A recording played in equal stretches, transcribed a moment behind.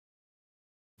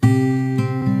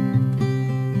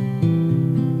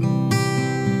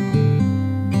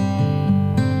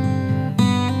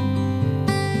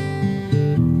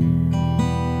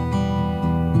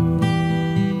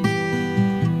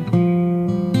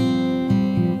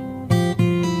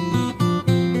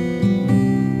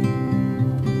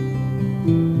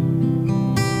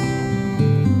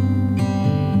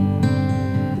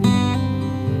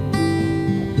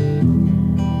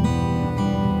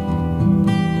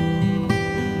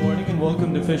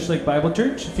welcome to Fish Lake Bible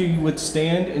Church. If you would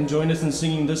stand and join us in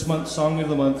singing this month's Song of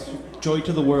the Month, Joy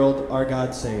to the World, Our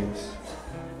God Saves.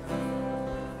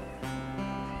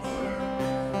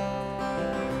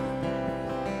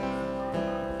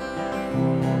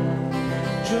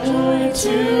 Joy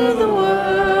to the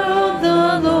world,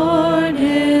 the Lord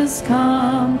is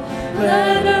come.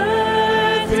 Let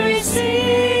earth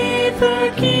receive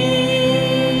her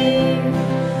King.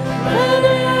 Let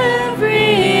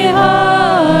every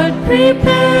heart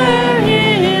prepare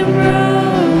him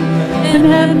room. And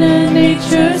heaven and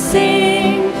nature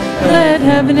sing. Let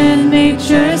heaven and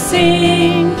nature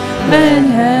sing. Let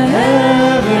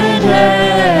heaven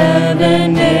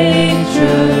and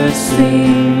nature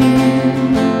sing.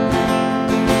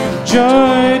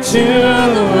 Joy to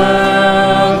the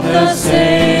world, the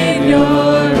Savior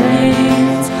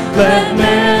reigns. Let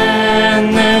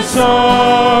men their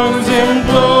songs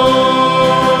implore,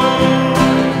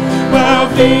 while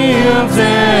fields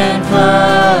and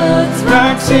floods,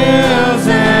 rocks, hills,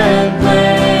 and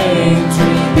plains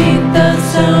repeat the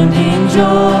sounding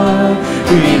joy.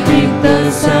 Repeat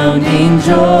the sounding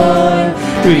joy.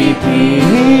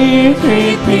 Repeat,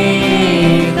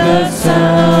 repeat the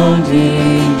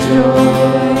sounding joy.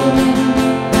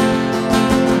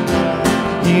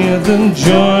 Hear the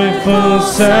joyful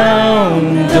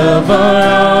sound of our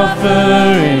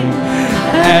offering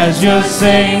as your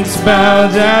saints bow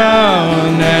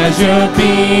down, as your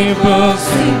people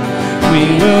sing. We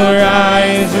will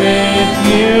rise with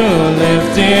you,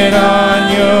 lifted on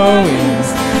your wings,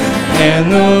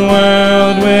 and the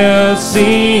world will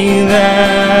see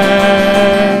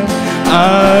that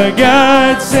our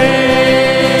God saves.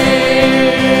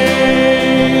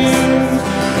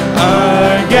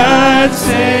 Our God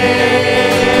saves.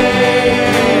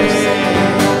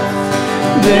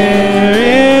 There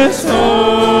is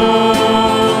hope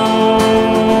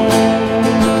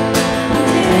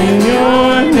in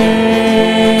your name.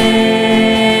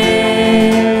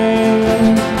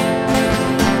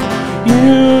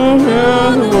 You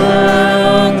rule the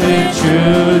world with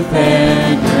truth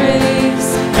and grace,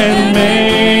 and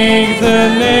make the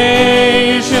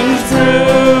nations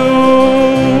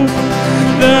prove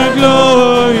the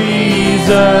glories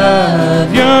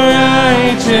of your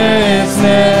righteousness,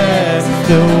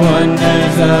 the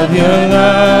wonders of your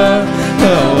love,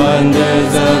 the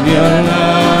wonders of your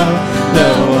love, the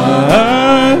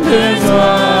wonders,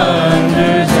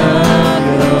 wonders of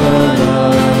your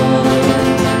love.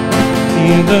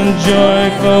 Hear the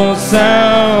joyful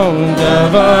sound of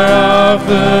our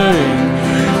offering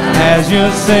as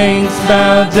your saints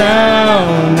bow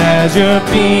down, as your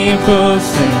people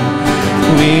sing.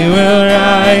 We will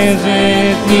rise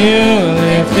with you,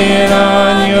 lifted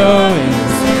on your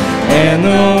wings, and the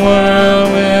world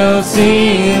will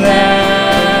see that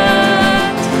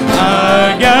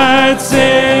our God saves.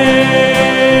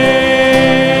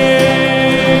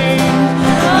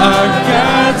 Our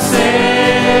God saves.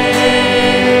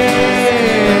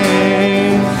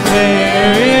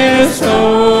 There is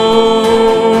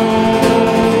hope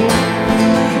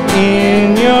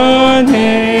in your name.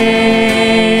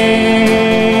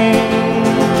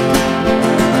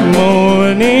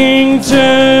 Morning turn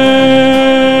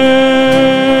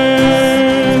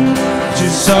to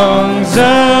songs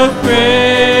of praise.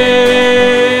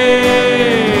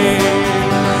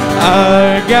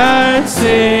 Our God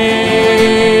saves.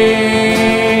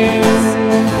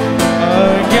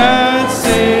 Our God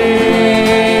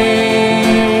saves.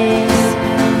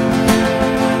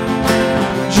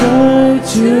 Joy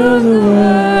to the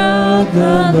world,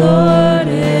 the Lord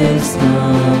is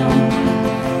come.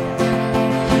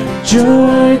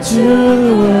 Joy to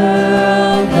the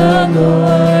world, the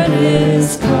Lord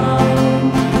is come.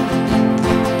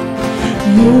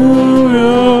 You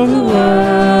rule the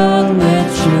world with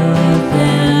truth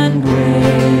and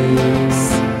grace.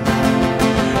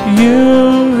 You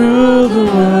rule the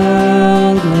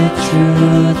world with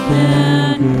truth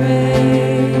and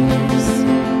grace.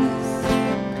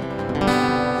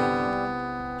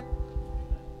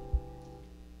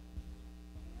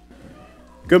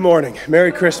 Good morning.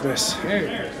 Merry Christmas.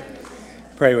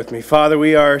 Pray with me. Father,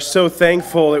 we are so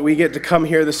thankful that we get to come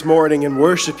here this morning and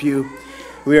worship you.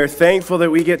 We are thankful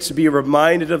that we get to be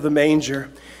reminded of the manger.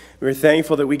 We're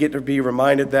thankful that we get to be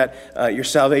reminded that your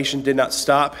salvation did not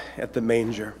stop at the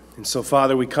manger. And so,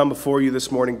 Father, we come before you this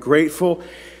morning grateful,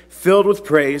 filled with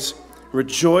praise,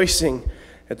 rejoicing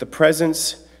at the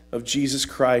presence of Jesus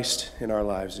Christ in our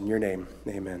lives. In your name,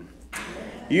 amen.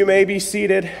 You may be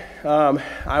seated.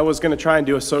 I was going to try and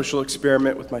do a social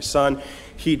experiment with my son.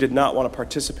 He did not want to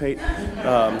participate.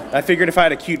 I figured if I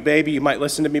had a cute baby, you might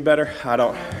listen to me better. I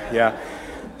don't, yeah.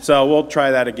 So we'll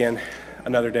try that again.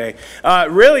 another day.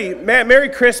 Really, Merry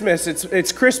Christmas.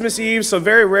 It's Christmas Eve, so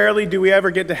very rarely do we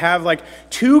ever get to have like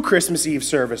 2 Christmas Eve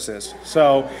services.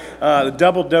 So the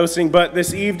double dosing. But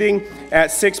this evening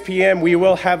at 6 p.m. we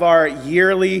will have our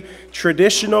yearly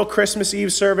traditional Christmas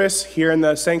Eve service here in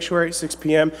the sanctuary at 6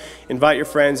 p.m. Invite your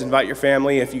friends, invite your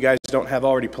family. If you guys don't have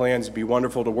already plans, it'd be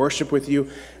wonderful to worship with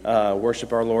you,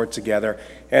 worship our Lord together.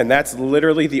 And that's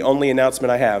literally the only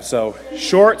announcement I have. So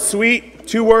short, sweet,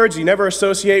 2 words you never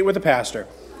associate with a pastor.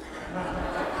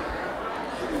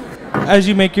 As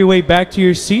you make your way back to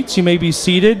your seats, you may be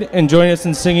seated and join us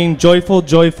in singing Joyful,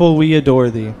 Joyful, We Adore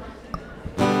Thee.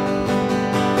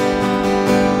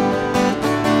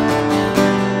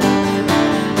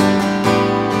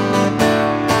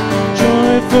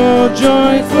 Joyful,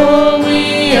 joyful,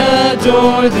 we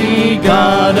adore Thee,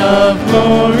 God of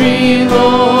glory,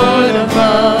 Lord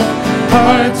above.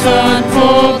 Hearts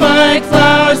unfold like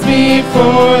flowers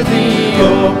before Thee,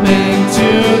 open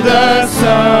to the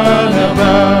sun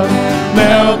above.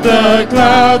 Melt the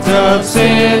clouds of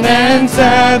sin and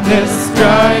sadness,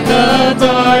 drive the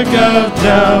dark of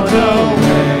doubt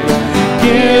away.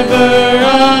 Giver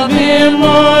of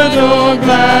immortal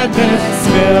gladness,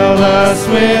 fill us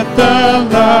with the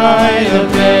light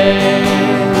of day.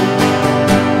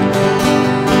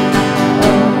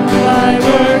 Thy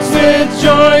works with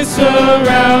joy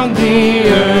surround the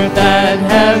earth, that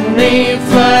heavenly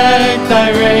reflect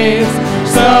Thy rays.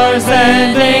 Stars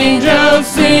and angels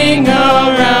sing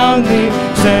around Thee,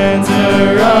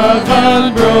 center of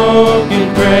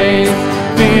unbroken praise.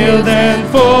 Field and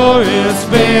forest,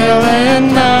 vale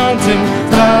and mountain,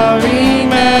 flowery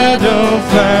meadow,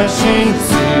 flashing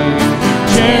sea,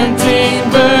 chanting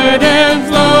bird and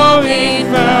flowing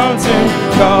fountain,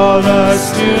 call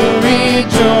us to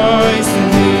rejoice in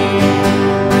Thee.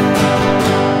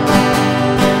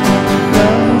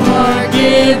 Thou art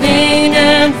giving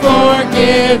and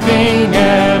forgiving,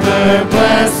 ever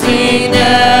blessing,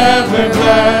 ever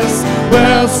blessed,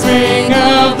 wellspring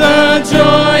of the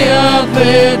joy of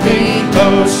living,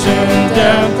 ocean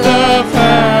depth of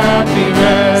happy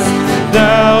rest.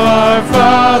 Thou our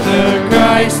Father,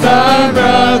 Christ our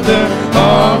brother,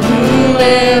 all who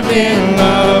live in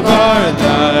love are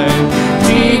Thine.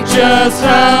 Teach us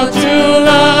how to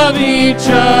love each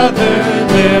other,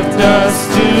 lift us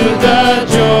to the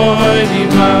joy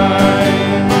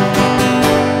divine.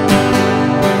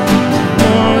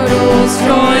 Mortals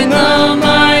join the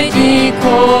mighty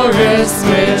chorus,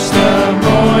 which the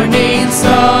morning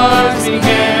stars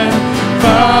began.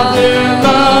 Father,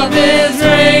 love is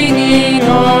reigning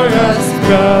o'er us,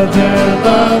 brother,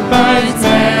 love binds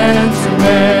man to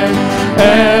man.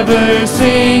 Ever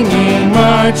singing,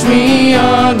 march we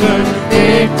onward,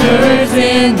 victors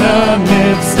in the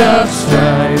midst of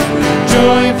strife.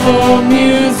 Joyful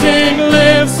music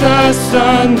lifts us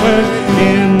onward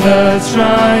in the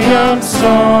triumph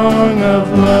song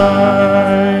of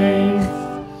life.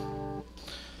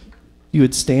 You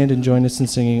would stand and join us in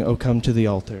singing, O Come to the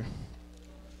Altar.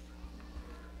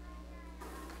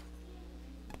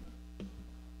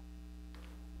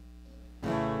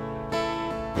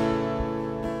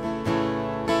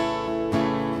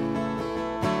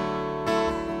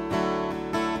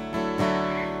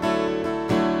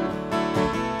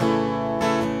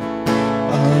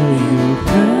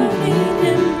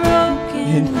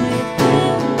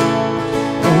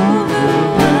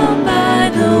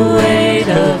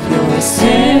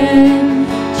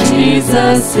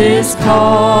 Jesus is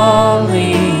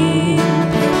calling.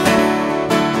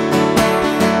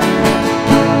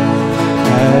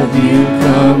 Have you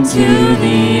come to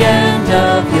the end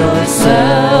of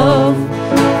yourself?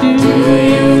 Do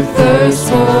you thirst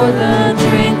for the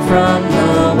drink from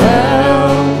the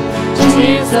well?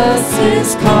 Jesus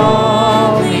is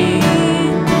calling.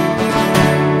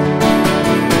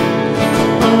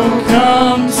 Oh,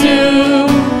 come to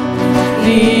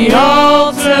the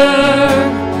altar.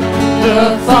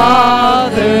 The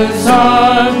Father's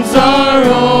arms are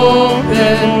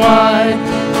open wide.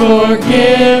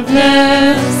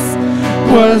 Forgiveness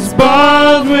was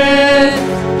bought with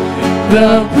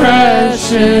the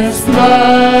precious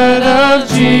blood of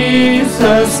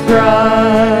Jesus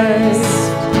Christ.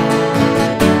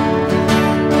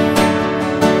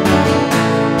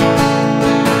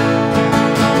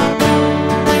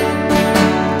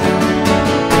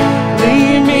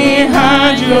 Leave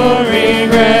behind your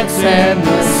regrets and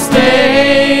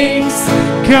mistakes.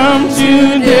 Come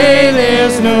today,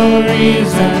 there's no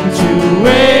reason to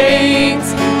wait.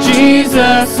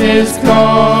 Jesus is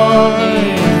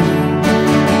calling.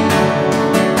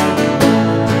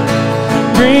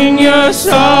 Bring your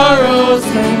sorrows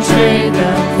and trade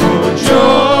them for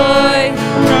joy.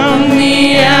 From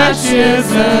the ashes ashes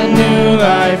a new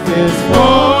life is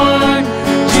born.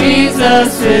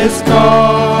 Jesus is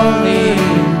calling.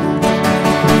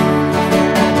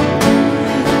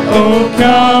 Oh,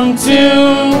 come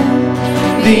to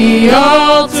the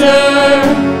altar.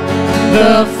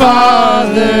 The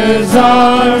Father's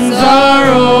arms are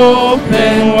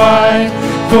open wide.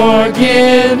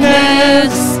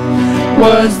 Forgiveness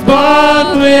was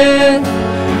bought with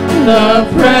the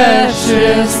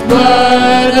precious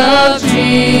blood of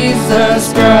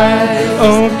Jesus Christ.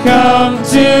 Oh, come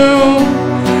to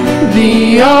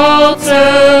the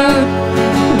altar.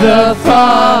 The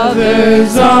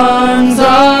Father's arms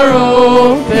are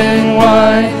open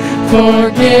wide.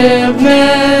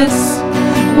 Forgiveness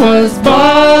was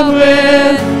bought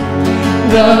with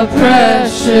the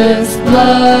precious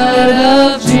blood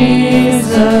of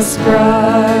Jesus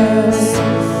Christ.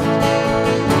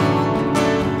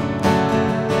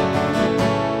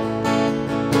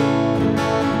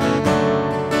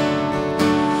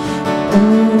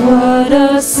 Oh, what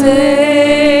a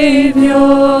Savior!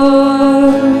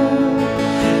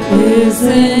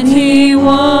 Isn't He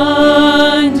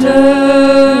wonderful?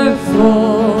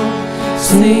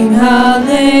 Sing hallelujah,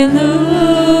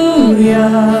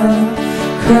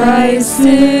 Christ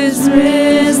is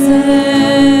risen.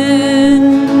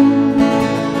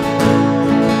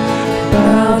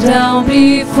 Bow down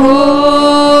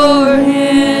before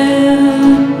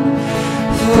Him,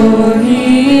 for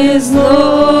He is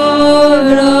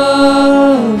Lord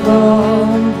of all.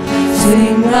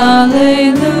 Sing hallelujah,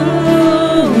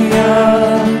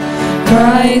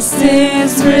 Christ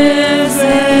is risen.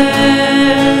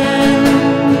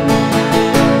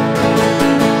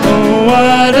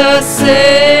 What a Savior!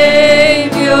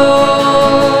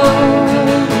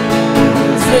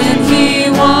 Isn't He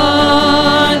wonderful?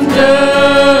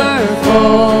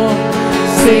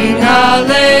 Sing hallelujah,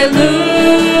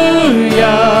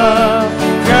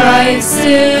 Christ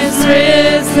is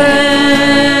risen.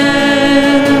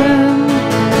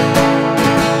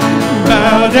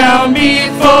 Bow down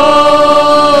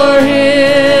before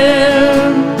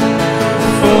Him,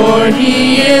 for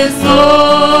He is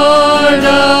Lord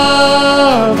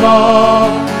of all.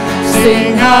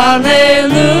 Sing hallelujah,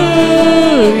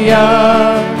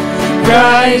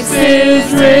 Christ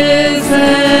is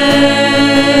risen.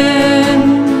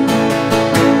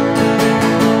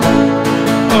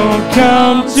 Oh,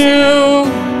 come to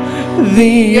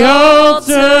the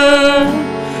altar.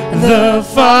 The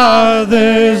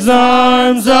Father's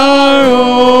arms are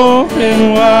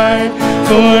open wide.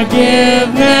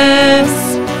 Forgiveness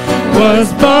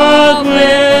was bought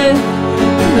with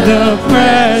the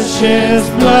precious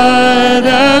blood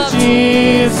of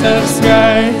Jesus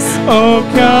Christ. Oh,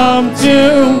 come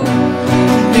to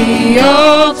the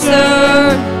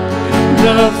altar.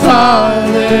 The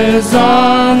Father's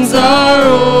arms are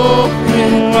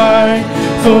open wide.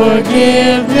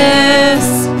 Forgiveness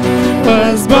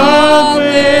was bought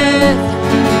with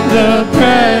the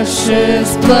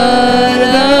precious blood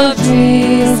of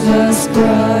Jesus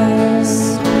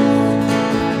Christ.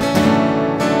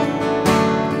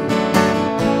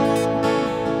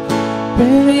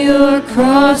 Bear your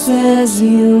cross as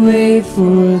you wait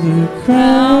for the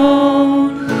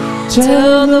crown.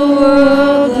 Tell the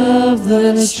world of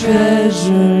the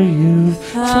treasure you've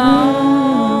found.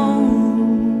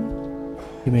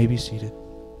 You may be seated.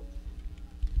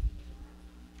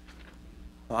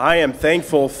 I am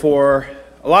thankful for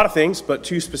a lot of things, but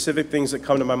two specific things that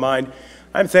come to my mind.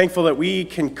 I'm thankful that we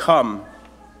can come,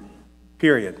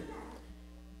 period.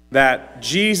 That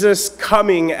Jesus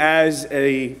coming as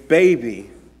a baby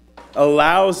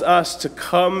allows us to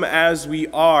come as we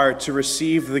are to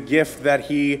receive the gift that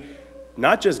He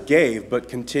not just gave, but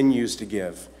continues to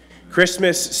give.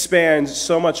 Christmas spans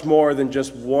so much more than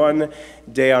just one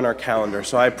day on our calendar.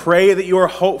 So I pray that you are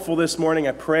hopeful this morning.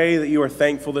 I pray that you are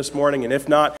thankful this morning. And if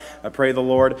not, I pray the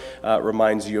Lord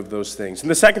reminds you of those things. And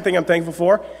the second thing I'm thankful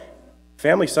for,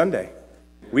 Family Sunday.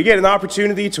 We get an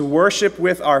opportunity to worship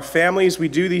with our families. We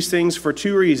do these things for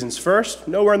two reasons. First,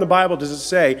 nowhere in the Bible does it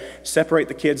say separate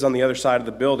the kids on the other side of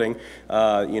the building,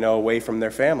 away from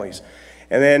their families.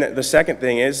 And then the second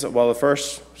thing is, well, the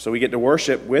first, so we get to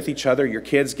worship with each other. Your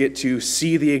kids get to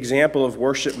see the example of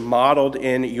worship modeled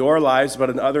in your lives, but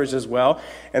in others as well.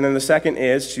 And then the second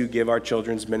is to give our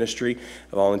children's ministry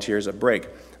volunteers a break.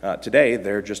 Today,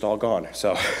 they're just all gone.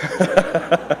 So,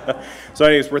 so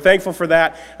anyways, we're thankful for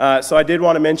that. So I did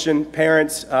want to mention,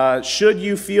 parents, should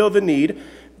you feel the need,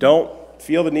 don't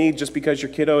feel the need just because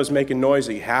your kiddo is making noise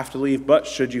that you have to leave, but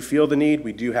should you feel the need,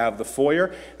 we do have the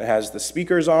foyer that has the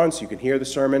speakers on so you can hear the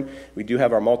sermon. We do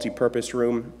have our multi-purpose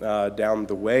room down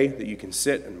the way that you can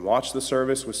sit and watch the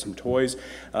service with some toys.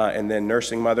 And then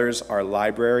Nursing Mothers, our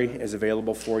library is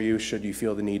available for you should you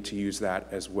feel the need to use that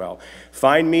as well.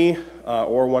 Find me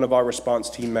or one of our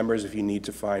response team members if you need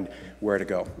to find where to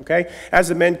go, okay? As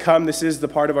the men come, this is the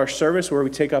part of our service where we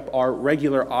take up our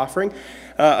regular offering.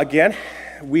 Again,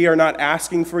 we are not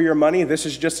asking for your money. This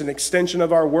is just an extension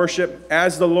of our worship.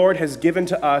 As the Lord has given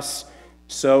to us,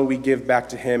 so we give back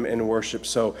to him in worship.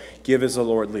 So give as the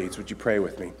Lord leads. Would you pray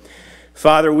with me?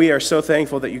 Father, we are so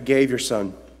thankful that you gave your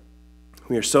son.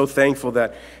 We are so thankful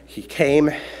that he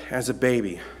came as a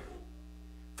baby.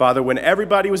 Father, when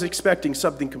everybody was expecting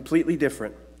something completely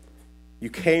different,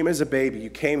 you came as a baby. You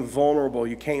came vulnerable.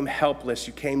 You came helpless.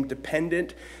 You came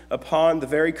dependent upon the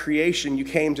very creation you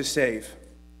came to save.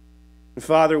 And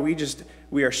Father,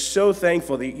 we are so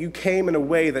thankful that you came in a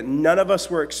way that none of us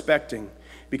were expecting,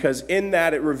 because in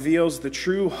that it reveals the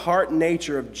true heart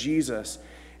nature of Jesus,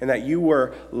 and that you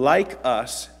were like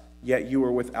us, yet you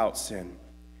were without sin.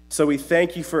 So we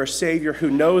thank you for a Savior who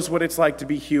knows what it's like to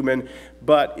be human,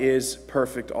 but is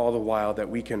perfect all the while, that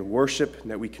we can worship and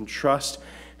that we can trust,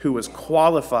 who was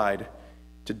qualified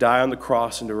to die on the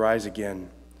cross and to rise again.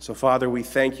 So Father, we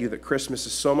thank you that Christmas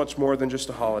is so much more than just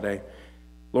a holiday.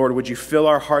 Lord, would you fill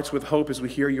our hearts with hope as we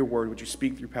hear your word? Would you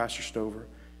speak through Pastor Stover?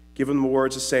 Give him the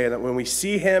words to say, that when we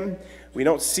see him, we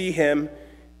don't see him,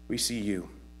 we see you.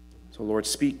 So Lord,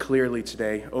 speak clearly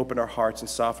today. Open our hearts and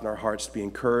soften our hearts to be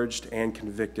encouraged and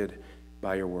convicted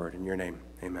by your word. In your name,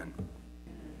 amen.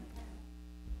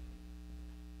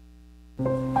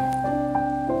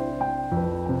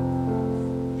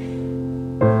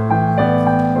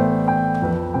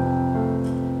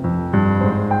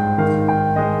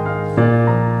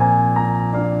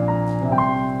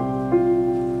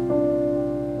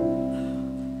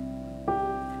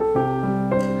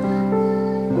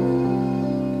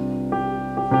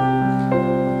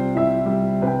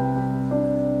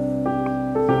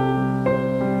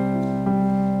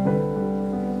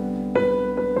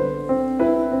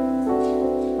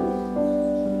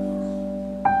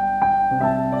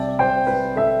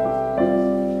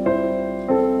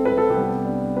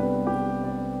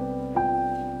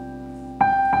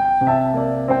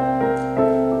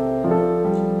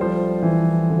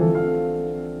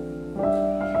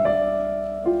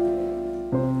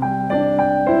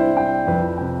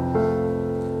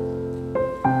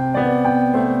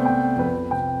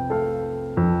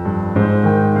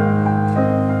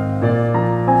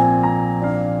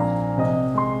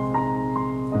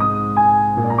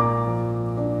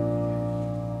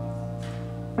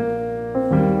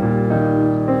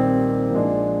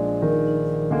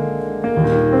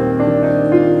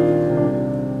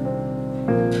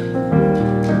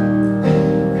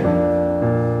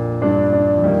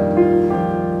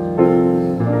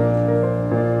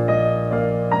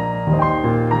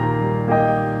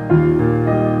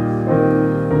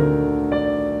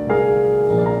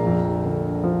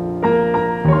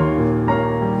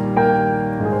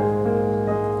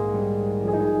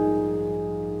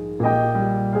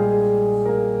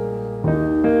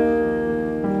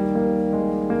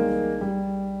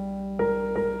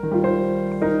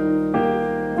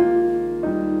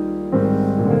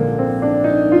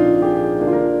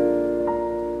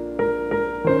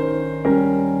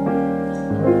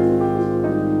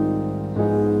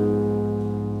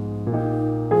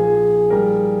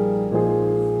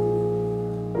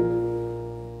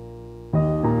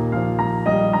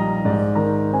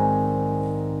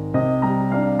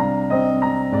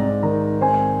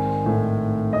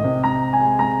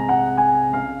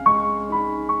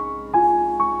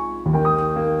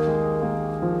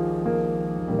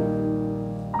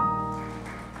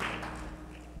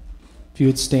 If you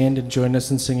would stand and join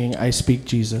us in singing, I Speak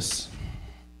Jesus.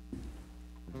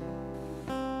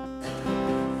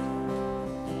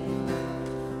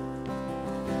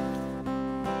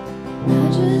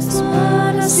 I just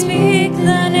want to speak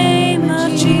the name of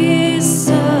Jesus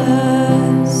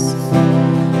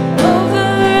over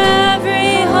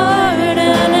every heart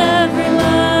and every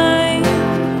mind.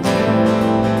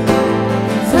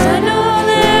 'Cause I know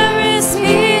there is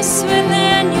peace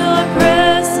within your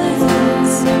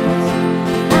presence.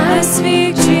 I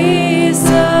speak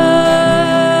Jesus.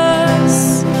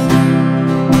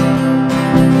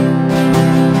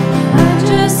 I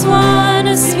just want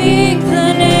to speak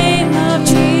the name of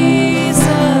Jesus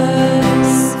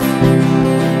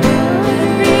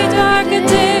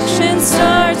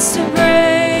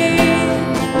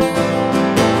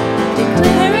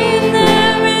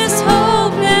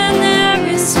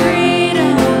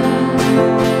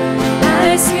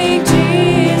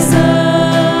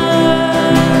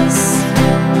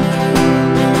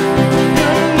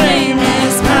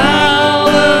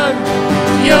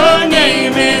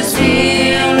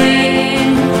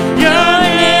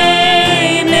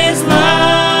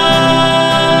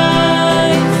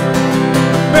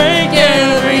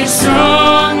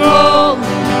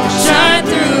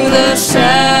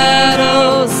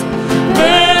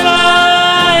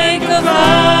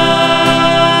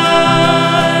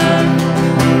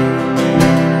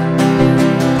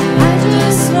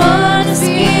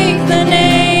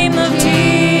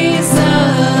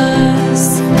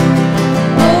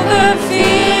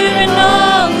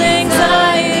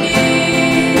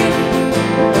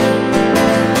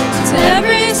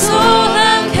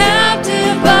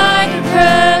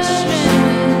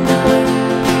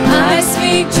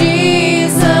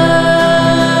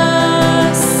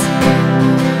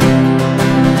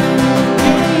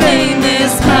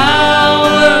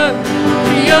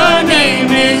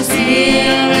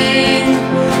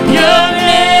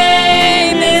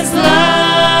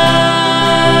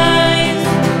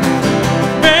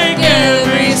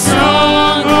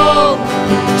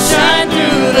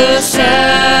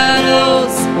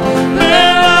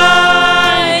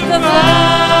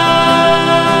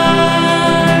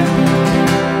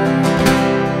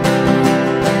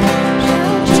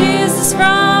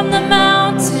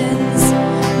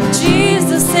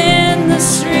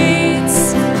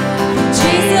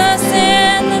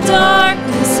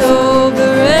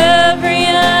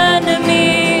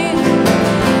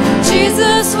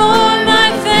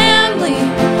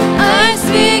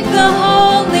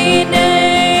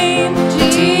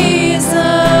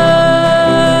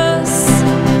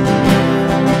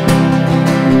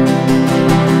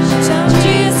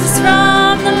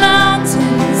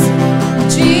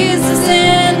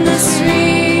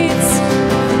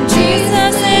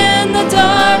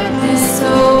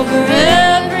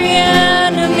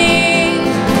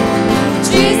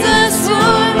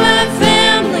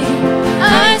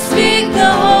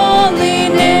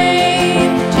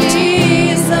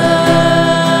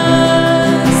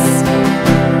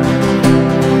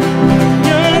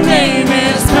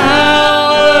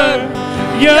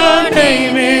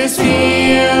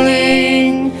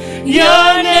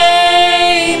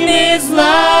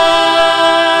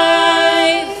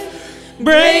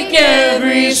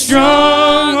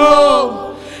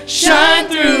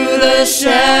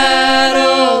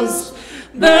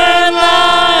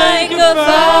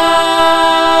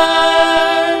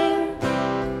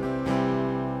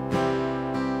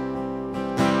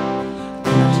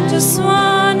just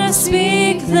wanna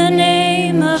speak the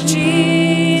name of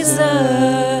Jesus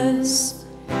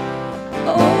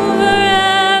over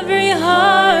every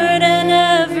heart and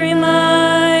every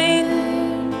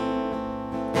mind.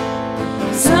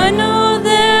 'Cause I know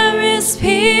there is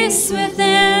peace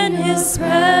within His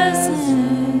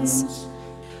presence.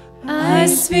 I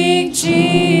speak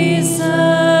Jesus.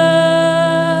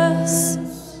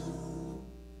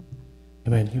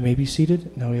 Amen. You may be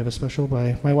seated. Now we have a special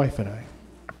by my wife and I.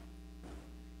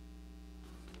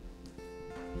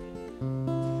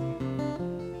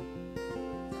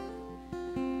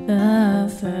 The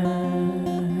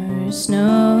first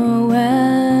Noel,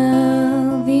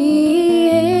 the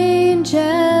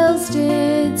angels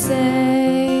did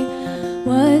say,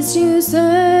 was to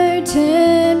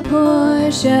certain poor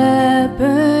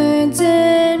shepherds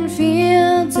in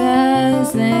fields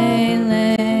as they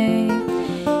lay,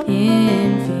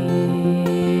 in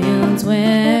fields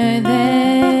where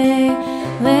they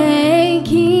lay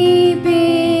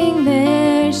keeping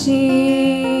their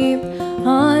sheep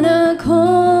on a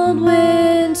cold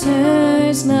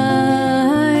winter's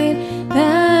night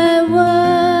that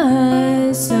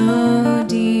was so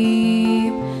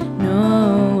deep.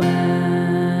 Noel,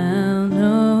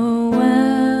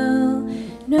 Noel,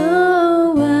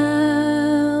 Noel,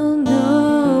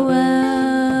 Noel.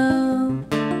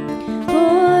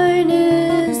 Born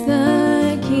is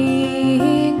the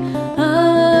King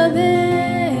of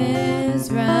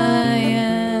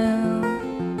Israel.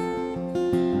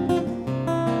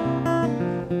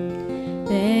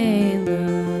 They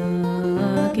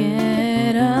looked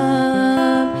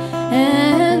up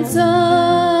and saw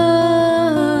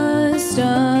a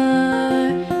star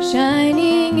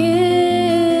shining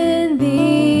in the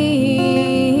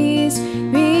east,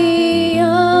 beyond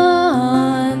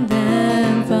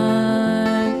them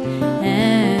far,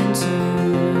 and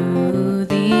to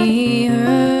the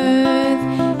earth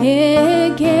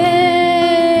it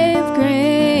gave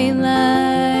great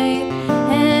light,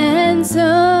 and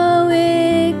so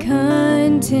it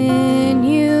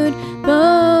continued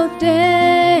both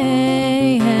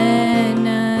day and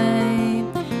night.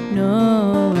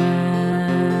 Noel,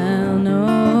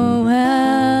 Noel,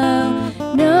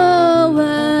 Noel,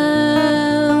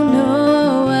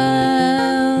 Noel.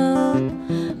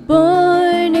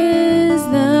 Born is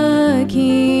the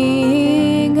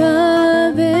King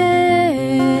of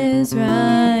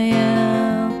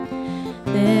Israel.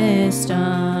 This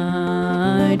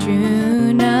star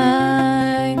drew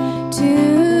nigh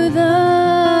to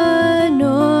the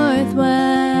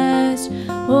northwest,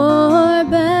 o'er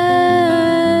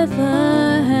Bethlehem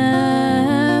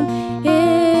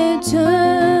it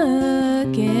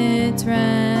took its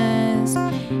rest,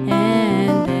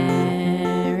 and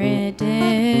there it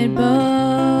did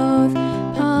both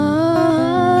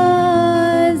pause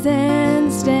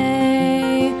and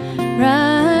stay,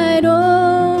 right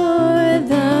o'er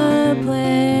the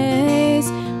place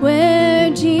where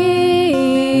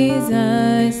Jesus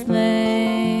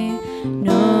lay.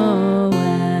 Noel,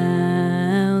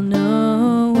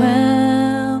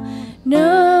 Noel,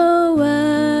 Noel,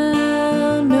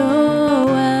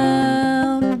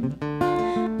 Noel.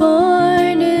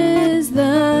 Born is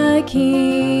the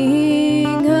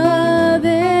King of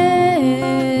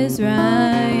Israel.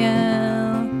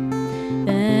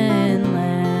 Then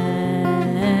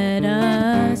let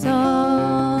us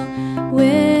all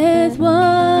with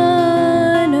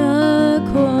one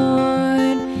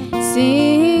accord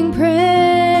sing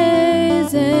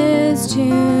praises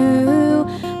to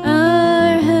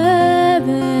our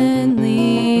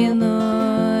heavenly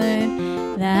Lord,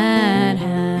 that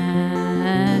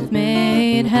hath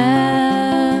made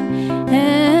heaven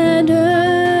and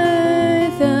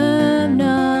earth of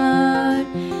naught,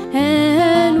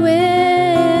 and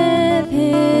with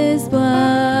His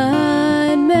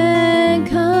blood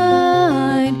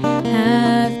mankind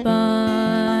hath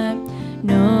bought.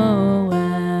 Noel,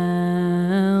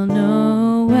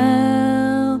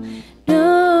 Noel,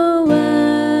 Noel,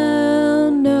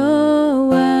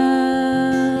 Noel.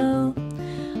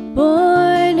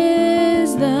 Born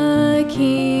is the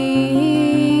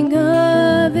King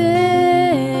of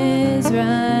Israel.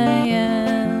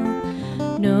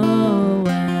 Noel,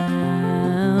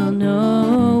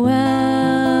 Noel,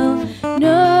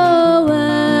 Noel,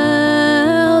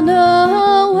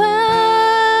 Noel.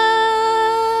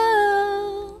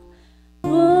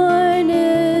 Born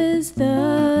is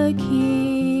the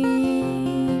King.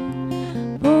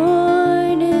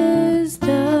 Born is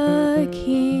the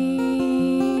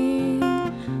King.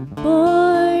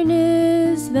 Born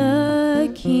is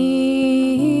the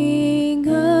King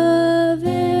of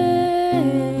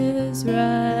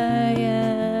Israel.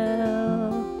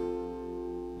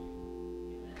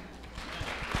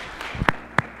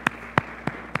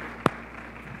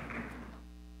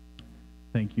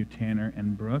 Tanner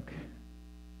and Brooke.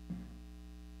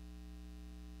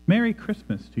 Merry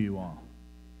Christmas to you all.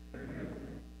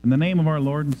 In the name of our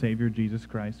Lord and Savior, Jesus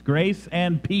Christ, grace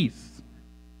and peace.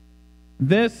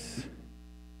 This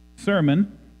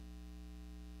sermon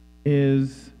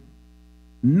is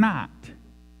not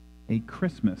a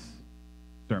Christmas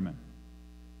sermon.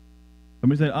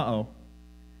 Somebody said, uh-oh.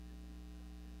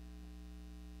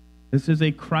 This is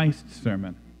a Christ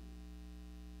sermon.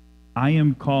 I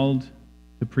am called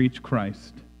to preach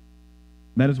Christ.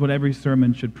 That is what every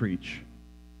sermon should preach.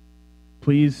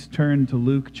 Please turn to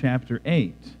Luke chapter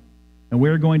 8. And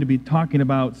we're going to be talking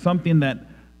about something that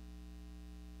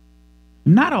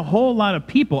not a whole lot of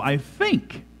people, I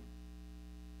think,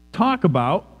 talk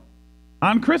about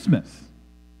on Christmas.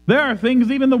 There are things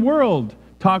even the world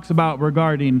talks about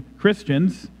regarding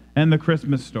Christians and the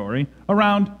Christmas story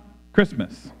around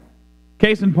Christmas.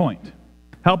 Case in point.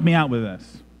 Help me out with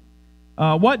this.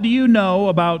 What do you know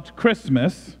about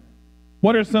Christmas?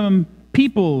 What are some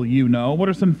people you know? What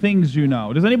are some things you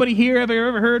know? Does anybody here have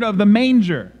ever heard of the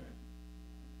manger?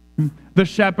 The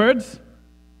shepherds?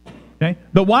 Okay.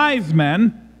 The wise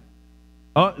men?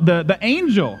 The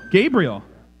angel, Gabriel.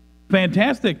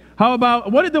 Fantastic. How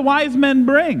about, what did the wise men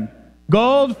bring?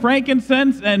 Gold,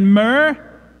 frankincense, and myrrh?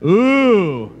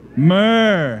 Ooh,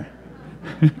 myrrh.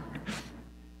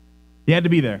 You had to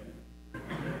be there.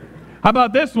 How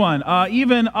about this one?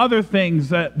 Even other things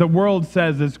that the world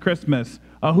says is Christmas.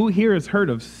 Who here has heard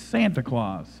of Santa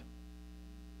Claus?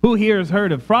 Who here has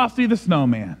heard of Frosty the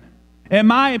Snowman? And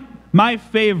my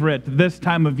favorite this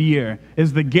time of year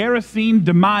is the Gerasene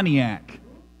demoniac.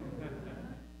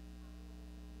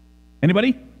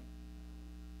 Anybody?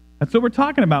 That's what we're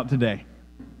talking about today.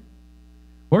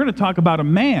 We're going to talk about a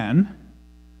man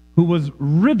who was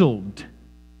riddled,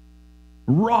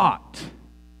 wrought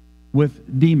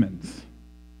with demons.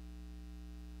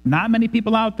 Not many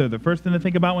people out there, the first thing to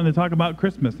think about when they talk about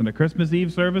Christmas and a Christmas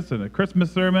Eve service and a Christmas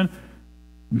sermon,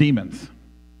 demons.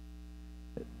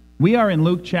 We are in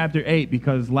Luke chapter 8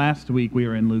 because last week we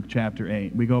were in Luke chapter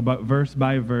 8. We go about verse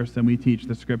by verse and we teach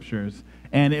the scriptures.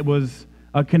 And it was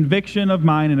a conviction of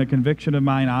mine and a conviction of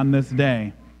mine on this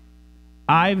day.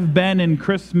 I've been in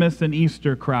Christmas and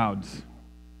Easter crowds.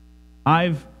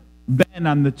 I've been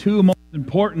on the two most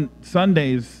important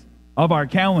Sundays of our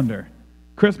calendar,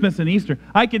 Christmas and Easter.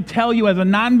 I could tell you as a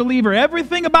non-believer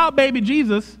everything about baby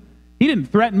Jesus. He didn't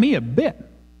threaten me a bit.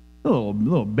 A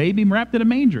little baby wrapped in a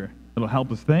manger, little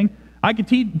helpless thing. I could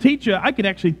teach you. I could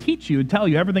actually teach you and tell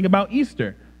you everything about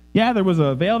Easter. Yeah, there was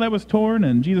a veil that was torn,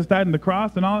 and Jesus died on the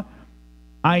cross, and all.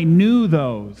 I knew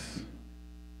those.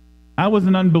 I was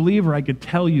an unbeliever. I could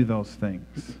tell you those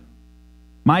things.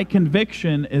 My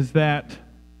conviction is that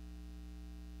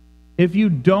if you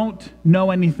don't know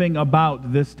anything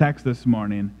about this text this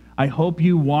morning, I hope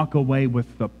you walk away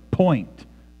with the point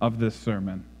of this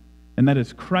sermon, and that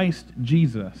is Christ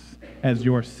Jesus as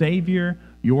your Savior,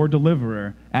 your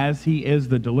deliverer, as He is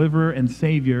the deliverer and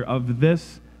Savior of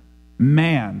this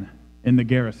man in the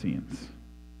Gerasenes.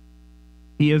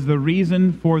 He is the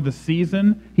reason for the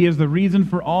season. He is the reason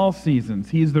for all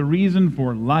seasons. He is the reason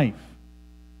for life.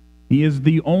 He is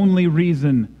the only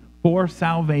reason for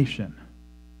salvation.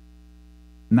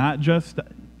 Not just,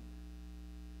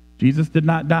 Jesus did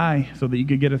not die so that you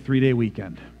could get a 3-day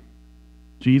weekend.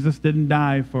 Jesus didn't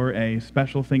die for a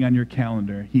special thing on your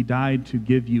calendar. He died to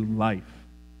give you life,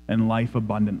 and life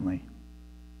abundantly.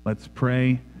 Let's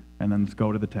pray, and then let's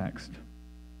go to the text.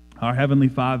 Our Heavenly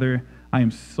Father, I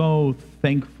am so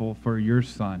thankful for your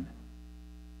Son.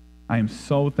 I am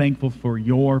so thankful for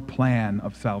your plan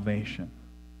of salvation.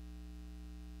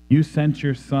 You sent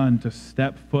your Son to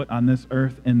step foot on this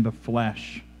earth in the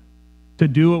flesh, to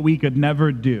do what we could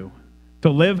never do, to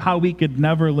live how we could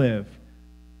never live,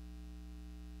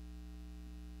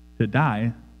 to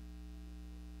die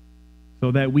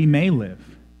so that we may live.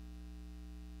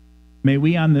 May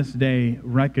we on this day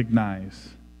recognize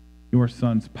your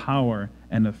Son's power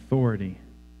and authority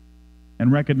and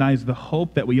recognize the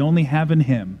hope that we only have in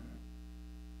Him.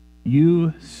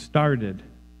 You started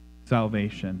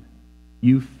salvation.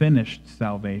 You finished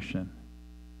salvation.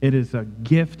 It is a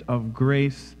gift of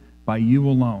grace by you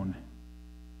alone.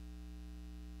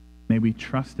 May we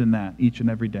trust in that each and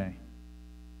every day.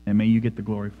 And may you get the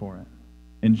glory for it.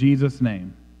 In Jesus'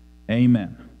 name,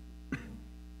 amen.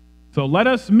 So let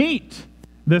us meet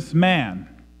this man.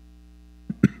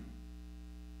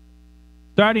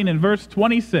 Starting in verse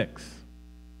 26.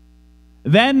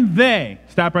 Then they,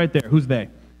 stop right there. Who's they?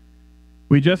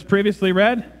 We just previously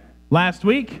read Last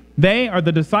week, they are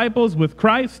the disciples with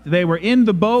Christ. They were in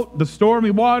the boat, the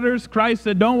stormy waters. Christ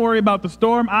said, don't worry about the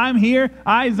storm. I'm here.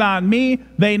 Eyes on me.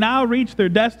 They now reach their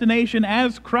destination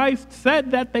as Christ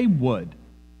said that they would.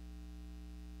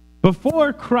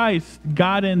 Before Christ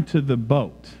got into the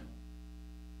boat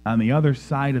on the other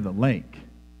side of the lake,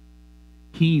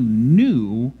 he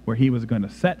knew where he was going to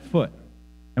set foot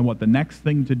and what the next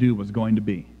thing to do was going to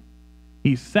be.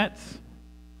 He sets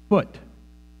foot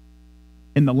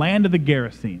in the land of the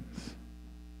Gerasenes.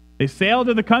 They sailed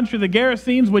to the country of the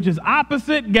Gerasenes, which is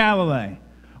opposite Galilee.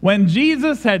 When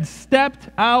Jesus had stepped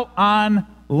out on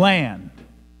land,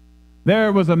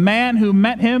 there was a man who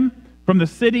met him from the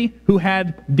city who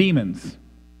had demons.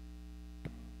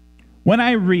 When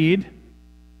I read,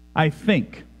 I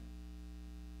think.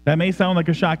 That may sound like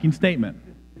a shocking statement,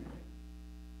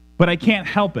 but I can't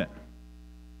help it.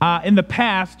 In the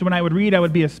past, when I would read, I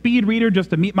would be a speed reader just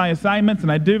to meet my assignments,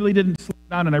 and I really didn't slow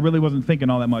down, and I really wasn't thinking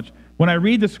all that much. When I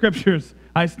read the scriptures,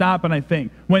 I stop and I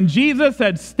think. When Jesus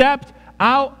had stepped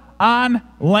out on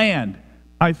land,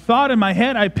 I thought in my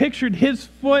head, I pictured his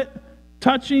foot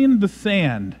touching the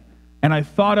sand, and I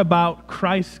thought about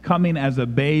Christ coming as a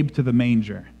babe to the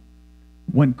manger.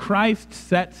 When Christ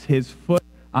sets his foot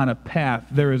on a path,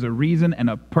 there is a reason and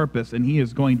a purpose, and he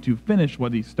is going to finish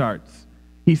what he starts.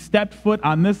 He stepped foot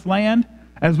on this land,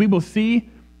 as we will see,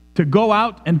 to go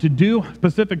out and to do a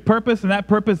specific purpose, and that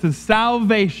purpose is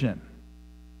salvation.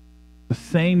 The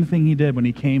same thing he did when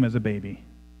he came as a baby.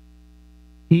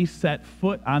 He set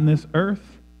foot on this earth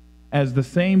as the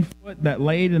same foot that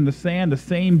laid in the sand, the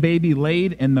same baby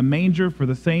laid in the manger for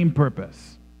the same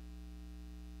purpose.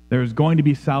 There is going to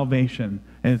be salvation,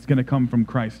 and it's going to come from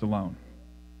Christ alone.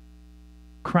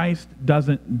 Christ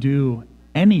doesn't do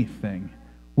anything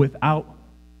without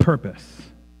purpose.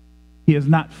 He is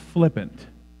not flippant.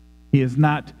 He is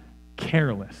not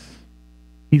careless.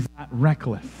 He's not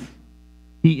reckless.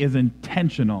 He is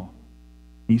intentional.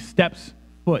 He steps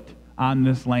foot on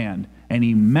this land, and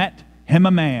he met him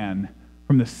a man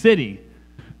from the city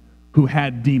who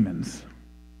had demons.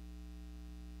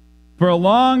 For a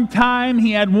long time,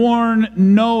 he had worn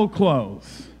no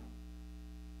clothes.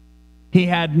 He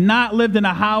had not lived in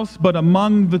a house, but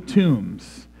among the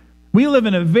tombs. We live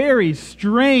in a very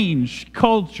strange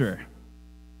culture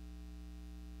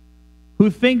who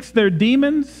thinks their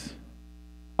demons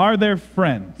are their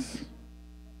friends.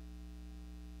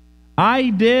 I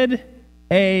did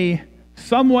a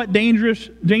somewhat dangerous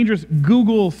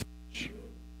Google search.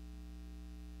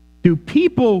 Do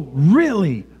people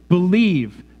really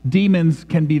believe demons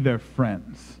can be their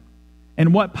friends?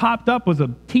 And what popped up was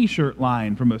a t-shirt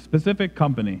line from a specific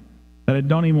company that I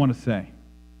don't even want to say.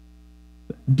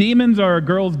 Demons are a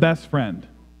girl's best friend.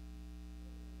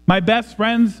 My best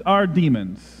friends are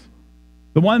demons.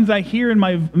 The ones I hear in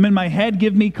my head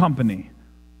give me company.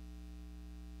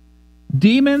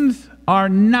 Demons are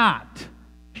not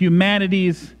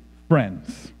humanity's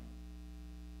friends.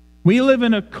 We live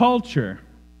in a culture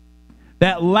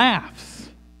that laughs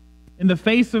in the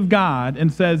face of God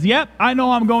and says, yep, I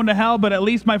know I'm going to hell, but at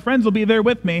least my friends will be there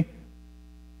with me.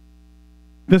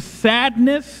 The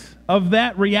sadness of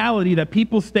that reality that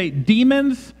people state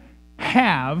demons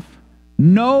have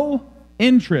no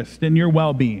interest in your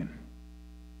well-being.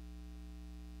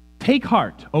 Take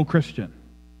heart, O Christian.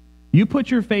 You put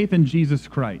your faith in Jesus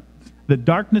Christ. The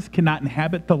darkness cannot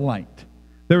inhabit the light.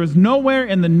 There is nowhere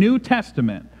in the New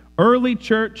Testament, early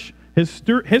church,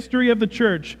 history of the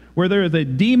church, where there is a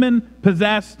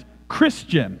demon-possessed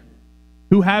Christian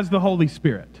who has the Holy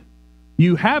Spirit.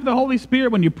 You have the Holy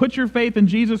Spirit when you put your faith in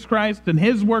Jesus Christ and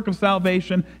his work of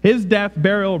salvation, his death,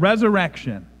 burial,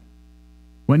 resurrection.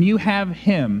 When you have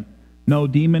him, no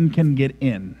demon can get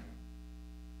in.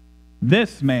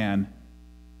 This man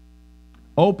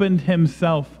opened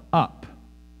himself up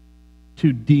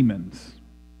to demons.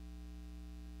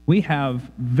 We have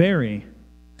very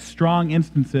strong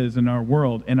instances in our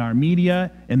world, in our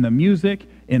media, in the music,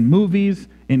 in movies,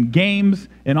 in games,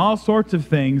 in all sorts of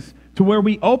things, to where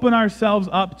we open ourselves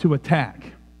up to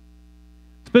attack.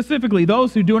 Specifically,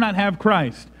 those who do not have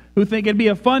Christ, who think it'd be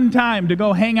a fun time to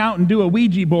go hang out and do a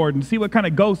Ouija board and see what kind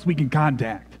of ghosts we can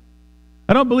contact.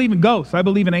 I don't believe in ghosts. I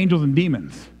believe in angels and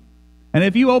demons. And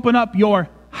if you open up your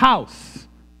house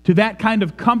to that kind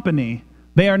of company,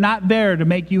 they are not there to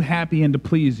make you happy and to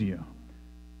please you.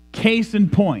 Case in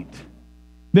point,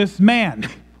 this man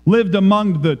lived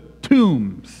among the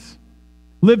tombs,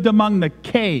 lived among the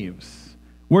caves,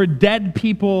 where dead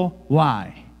people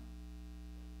lie.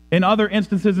 In other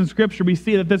instances in Scripture, we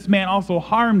see that this man also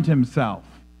harmed himself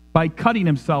by cutting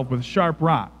himself with sharp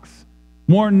rocks,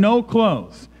 wore no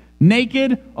clothes,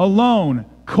 naked, alone,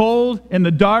 cold, in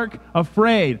the dark,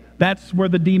 afraid. That's where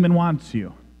the demon wants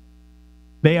you.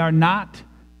 They are not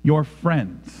your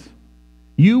friends.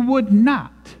 You would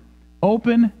not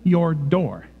open your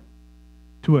door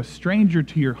to a stranger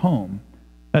to your home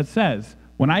that says,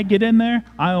 when I get in there,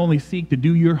 I only seek to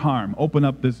do your harm. Open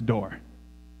up this door.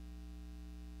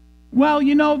 Well,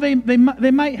 you know, they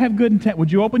might have good intent.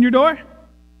 Would you open your door?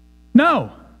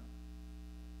 No.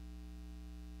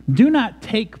 Do not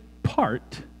take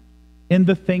part in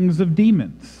the things of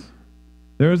demons.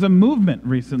 There is a movement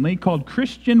recently called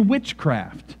Christian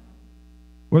witchcraft,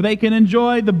 where they can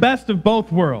enjoy the best of both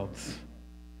worlds.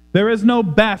 There is no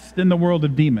best in the world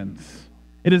of demons.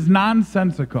 It is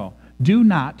nonsensical. Do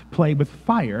not play with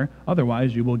fire,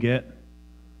 otherwise you will get.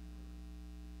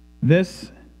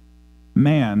 This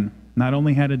man not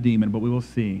only had a demon, but we will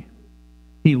see,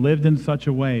 he lived in such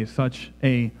a way, such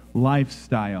a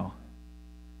lifestyle,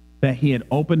 that he had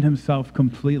opened himself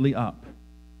completely up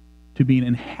to being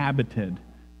inhabited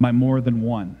by more than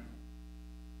one.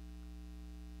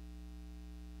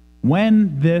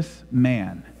 When this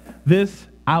man, this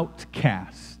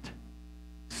outcast,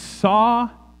 saw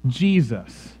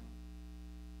Jesus,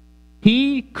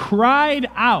 he cried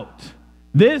out.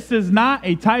 This is not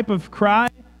a type of cry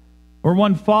where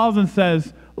one falls and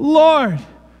says, Lord,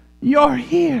 you're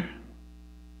here.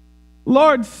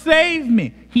 Lord, save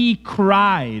me. He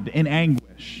cried in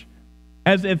anguish,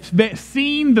 as if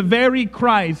seeing the very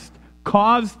Christ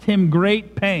caused him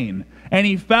great pain. And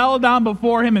he fell down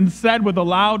before him and said with a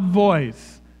loud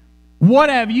voice, what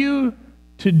have you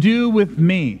to do with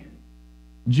me,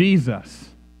 Jesus,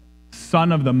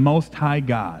 Son of the Most High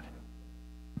God?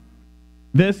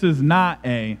 This is not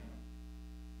a,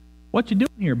 what you doing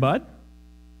here, bud?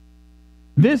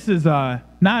 This is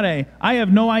not a, I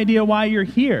have no idea why you're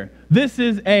here. This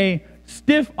is a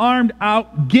stiff-armed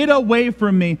out, get away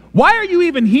from me. Why are you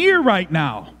even here right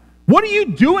now? What are you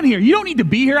doing here? You don't need to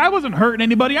be here. I wasn't hurting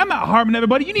anybody. I'm not harming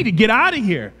everybody. You need to get out of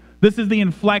here. This is the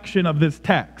inflection of this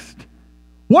text.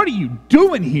 What are you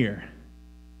doing here?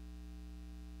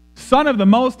 Son of the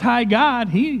Most High God,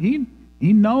 he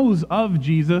knows of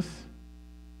Jesus.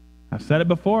 I've said it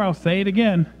before, I'll say it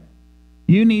again.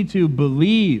 You need to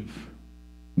believe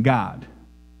God,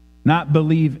 not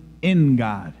believe in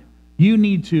God. You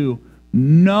need to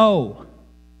know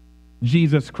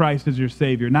Jesus Christ as your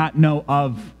Savior, not know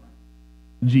of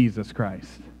Jesus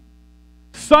Christ.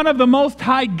 Son of the Most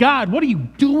High God, what are you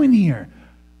doing here?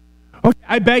 Okay,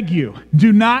 I beg you,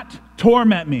 do not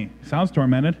torment me. He sounds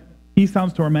tormented. He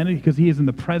sounds tormented because he is in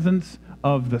the presence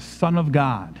of the Son of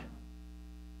God.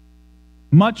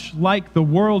 Much like the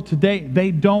world today,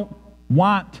 they don't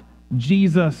want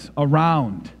Jesus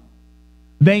around.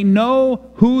 They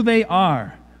know who they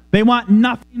are. They want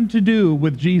nothing to do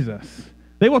with Jesus.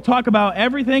 They will talk about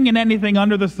everything and anything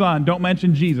under the sun. Don't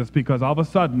mention Jesus, because all of a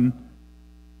sudden,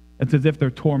 it's as if they're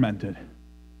tormented.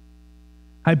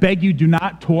 I beg you, do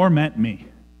not torment me.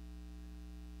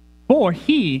 For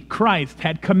he, Christ,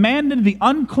 had commanded the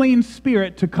unclean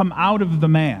spirit to come out of the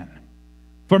man.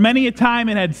 For many a time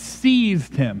it had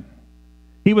seized him.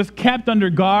 He was kept under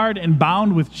guard and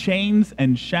bound with chains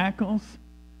and shackles,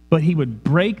 but he would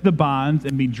break the bonds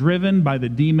and be driven by the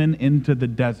demon into the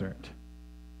desert.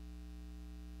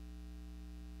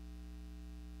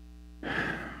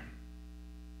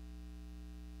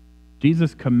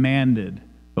 Jesus commanded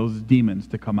those demons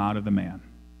to come out of the man.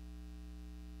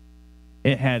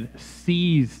 It had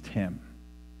seized him,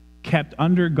 kept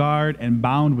under guard and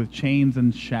bound with chains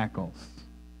and shackles.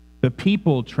 The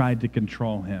people tried to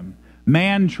control him.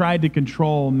 Man tried to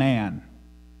control man.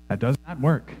 That does not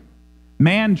work.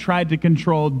 Man tried to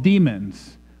control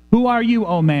demons. Who are you,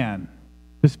 O man,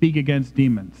 to speak against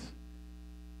demons?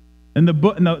 In the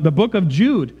book of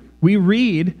Jude, we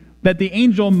read that the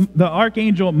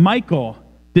archangel Michael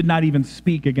did not even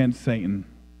speak against Satan.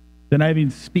 Did not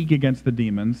even speak against the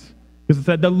demons. Because it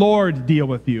said, the Lord deal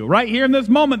with you. Right here in this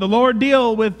moment, the Lord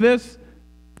deal with this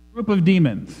group of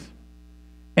demons.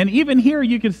 And even here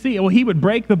you can see, well, he would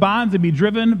break the bonds and be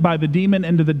driven by the demon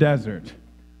into the desert.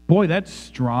 Boy, that's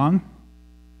strong.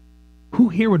 Who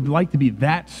here would like to be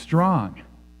that strong?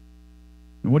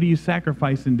 And what are you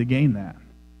sacrificing to gain that?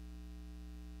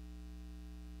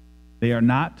 They are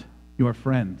not your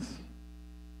friends.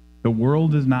 The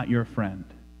world is not your friend.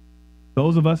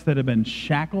 Those of us that have been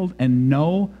shackled and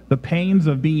know the pains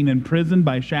of being imprisoned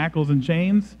by shackles and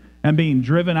chains and being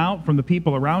driven out from the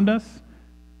people around us,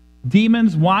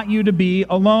 demons want you to be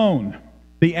alone.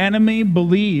 The enemy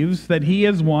believes that he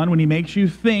is one when he makes you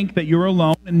think that you're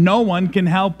alone and no one can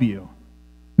help you.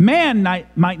 Man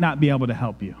might not be able to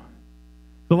help you.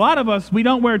 A lot of us, we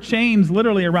don't wear chains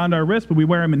literally around our wrists, but we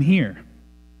wear them in here.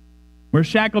 We're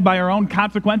shackled by our own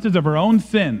consequences of our own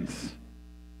sins.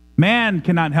 Man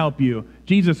cannot help you.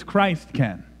 Jesus Christ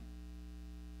can.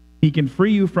 He can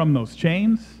free you from those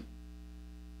chains.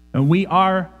 And we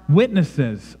are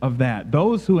witnesses of that.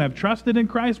 Those who have trusted in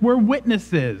Christ, we're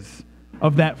witnesses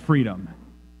of that freedom.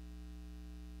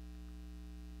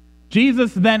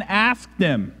 Jesus then asked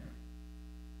him,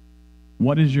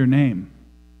 "What is your name?"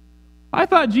 I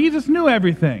thought Jesus knew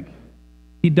everything.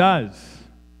 He does.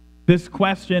 This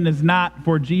question is not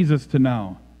for Jesus to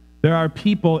know. There are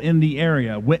people in the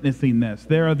area witnessing this.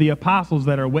 There are the apostles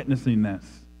that are witnessing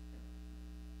this.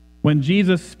 When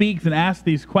Jesus speaks and asks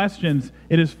these questions,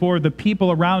 it is for the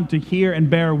people around to hear and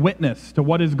bear witness to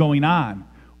what is going on.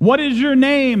 What is your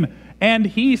name? And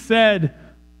he said,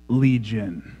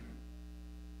 Legion.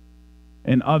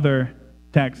 In other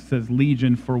texts says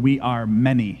Legion, for we are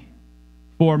many.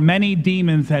 For many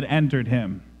demons had entered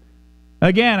him.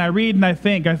 Again, I read and I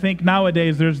think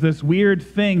nowadays there's this weird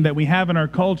thing that we have in our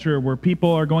culture where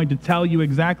people are going to tell you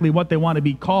exactly what they want to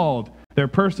be called, their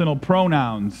personal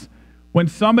pronouns. When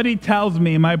somebody tells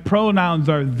me my pronouns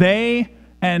are they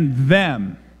and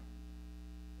them,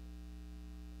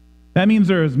 that means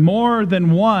there is more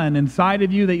than one inside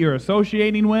of you that you're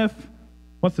associating with.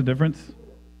 What's the difference?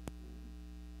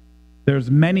 There's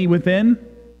many within.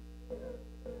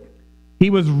 He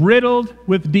was riddled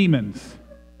with demons.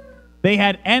 They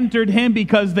had entered him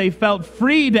because they felt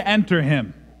free to enter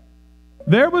him.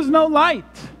 There was no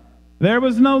light. There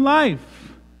was no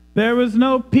life. There was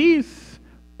no peace.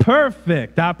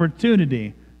 Perfect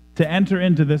opportunity to enter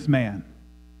into this man.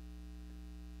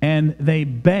 And they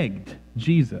begged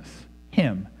Jesus,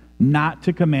 him, not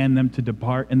to command them to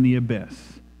depart in the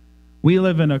abyss. We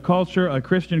live in a culture, a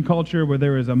Christian culture, where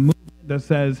there is a movement that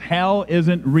says hell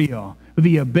isn't real.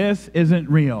 The abyss isn't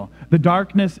real. The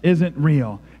darkness isn't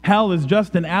real. Hell is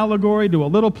just an allegory to a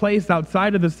little place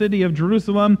outside of the city of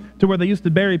Jerusalem to where they used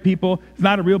to bury people. It's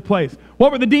not a real place.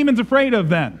 What were the demons afraid of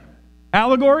then?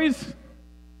 Allegories?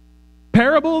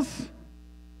 Parables?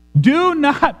 Do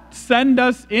not send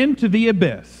us into the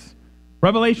abyss.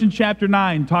 Revelation chapter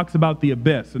 9 talks about the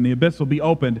abyss, and the abyss will be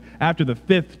opened after the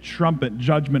fifth trumpet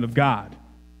judgment of God.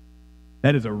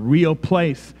 That is a real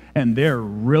place, and they're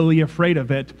really afraid of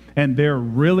it, and they're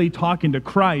really talking to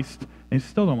Christ. They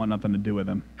still don't want nothing to do with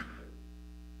him.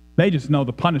 They just know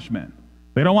the punishment.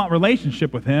 They don't want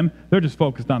relationship with him. They're just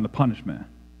focused on the punishment.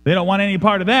 They don't want any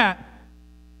part of that.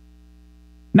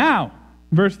 Now,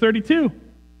 verse 32,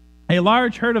 a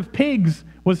large herd of pigs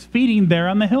was feeding there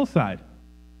on the hillside.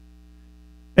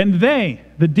 And they,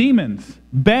 the demons,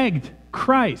 begged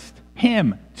Christ,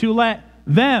 him, to let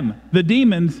them, the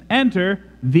demons, enter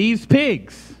these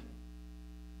pigs.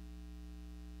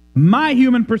 My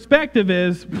human perspective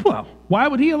is, well, why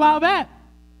would he allow that?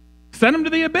 Send them to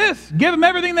the abyss. Give them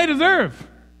everything they deserve.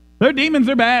 Their demons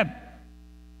are bad.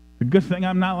 It's a good thing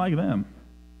I'm not like them.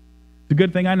 It's a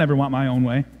good thing I never want my own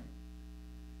way.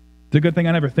 It's a good thing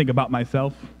I never think about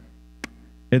myself.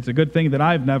 It's a good thing that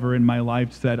I've never in my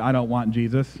life said, I don't want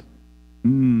Jesus.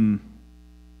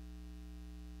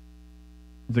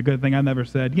 It's a good thing I never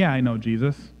said, yeah, I know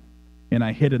Jesus. And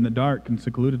I hid in the dark and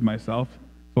secluded myself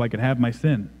so I could have my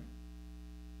sin.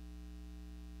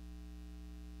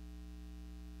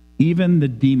 Even the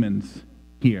demons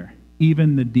here,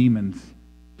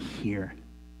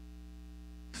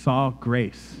 saw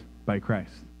grace by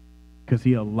Christ because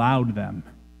he allowed them.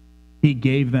 He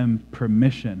gave them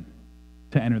permission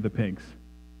to enter the pigs.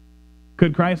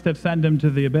 Could Christ have sent them to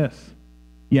the abyss?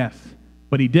 Yes,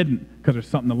 but he didn't, because there's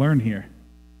something to learn here.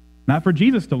 Not for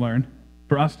Jesus to learn,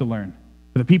 for us to learn,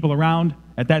 for the people around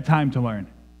at that time to learn.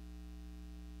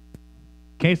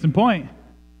 Case in point,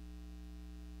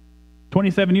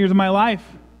 27 years of my life,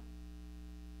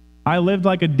 I lived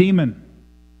like a demon,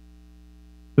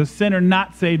 the sinner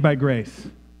not saved by grace.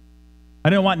 I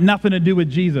didn't want nothing to do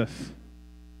with Jesus.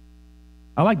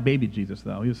 I like baby Jesus,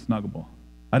 though. He was snuggable.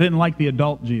 I didn't like the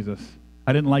adult Jesus.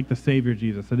 I didn't like the Savior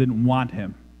Jesus. I didn't want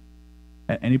him.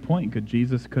 At any point,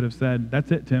 Jesus could have said,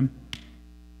 that's it, Tim.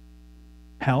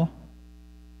 Hell?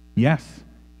 Yes,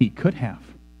 he could have.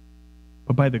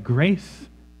 But by the grace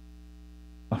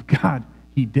of God,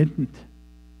 he didn't.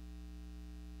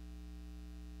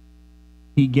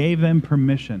 He gave them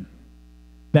permission.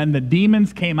 Then the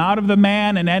demons came out of the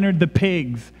man and entered the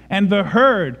pigs, and the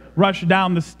herd rushed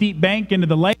down the steep bank into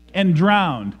the lake and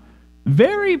drowned.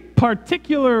 Very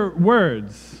particular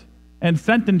words and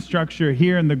sentence structure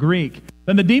here in the Greek.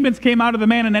 Then the demons came out of the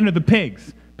man and entered the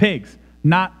pigs. Pigs.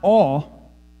 Not all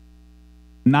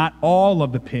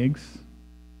of the pigs,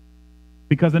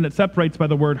 because then it separates by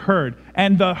the word herd.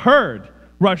 And the herd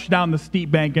rushed down the steep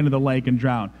bank into the lake and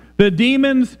drowned. The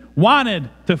demons wanted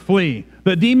to flee.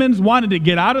 The demons wanted to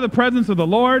get out of the presence of the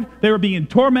Lord. They were being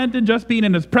tormented just being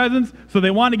in his presence, so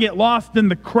they wanted to get lost in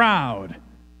the crowd.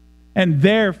 And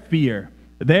their fear,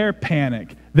 their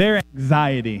panic, their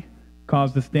anxiety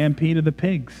caused the stampede of the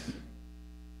pigs.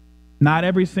 Not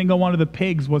every single one of the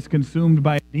pigs was consumed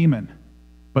by a demon,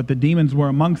 but the demons were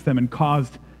amongst them and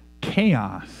caused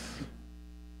chaos.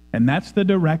 And that's the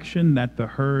direction that the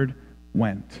herd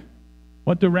went.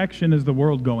 What direction is the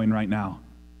world going right now?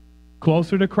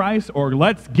 Closer to Christ, or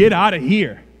let's get out of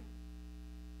here?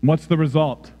 What's the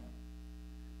result?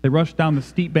 They rushed down the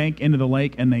steep bank into the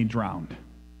lake and they drowned.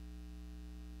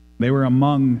 They were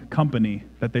among company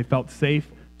that they felt safe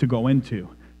to go into.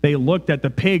 They looked at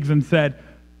the pigs and said,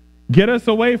 "Get us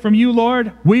away from you,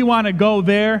 Lord. We want to go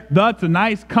there. That's a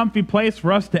nice, comfy place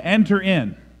for us to enter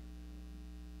in."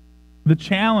 The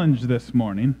challenge this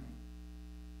morning: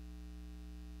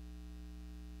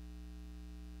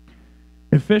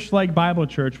 if Fish Lake Bible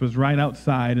Church was right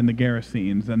outside in the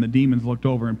Gerasenes and the demons looked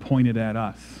over and pointed at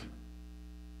us,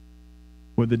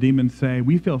 would the demons say,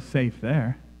 "We feel safe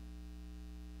there.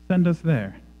 Send us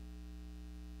there"?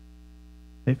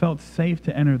 They felt safe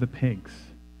to enter the pigs.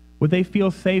 Would they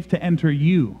feel safe to enter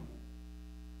you?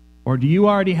 Or do you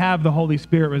already have the Holy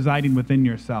Spirit residing within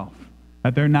yourself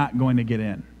that they're not going to get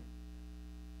in?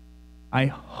 I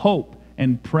hope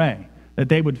and pray that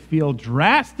they would feel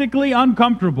drastically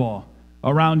uncomfortable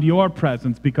around your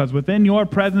presence, because within your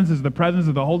presence is the presence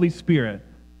of the Holy Spirit,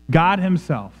 God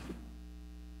himself.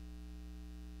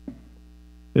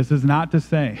 This is not to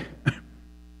say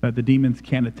that the demons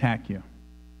can't attack you,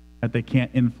 that they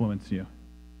can't influence you,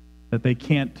 that they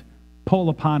can't pull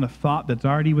upon a thought that's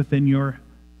already within your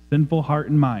sinful heart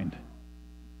and mind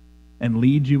and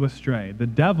lead you astray. The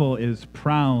devil is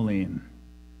prowling.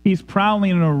 He's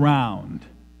prowling around.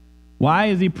 Why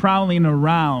is he prowling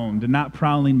around and not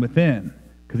prowling within?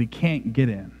 Because he can't get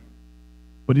in.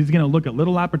 But he's going to look at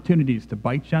little opportunities to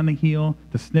bite you on the heel,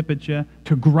 to snip at you,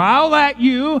 to growl at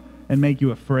you and make you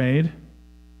afraid.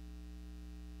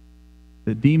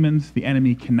 The demons, the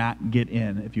enemy, cannot get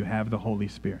in if you have the Holy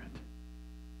Spirit.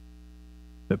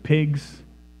 The pigs,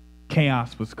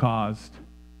 chaos was caused,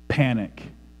 panic.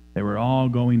 They were all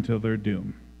going to their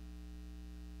doom.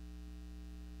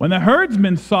 When the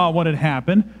herdsmen saw what had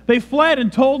happened, they fled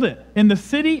and told it in the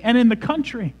city and in the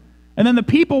country. And then the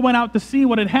people went out to see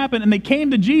what had happened, and they came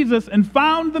to Jesus and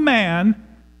found the man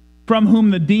from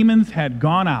whom the demons had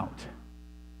gone out,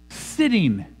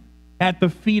 sitting at the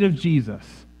feet of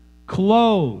Jesus,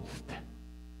 clothed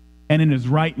and in his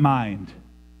right mind.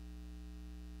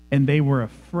 And they were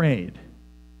afraid.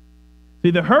 See,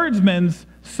 the herdsmen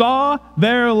saw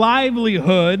their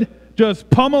livelihood just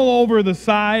pummel over the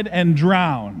side and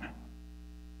drown.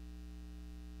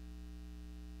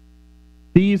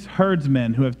 These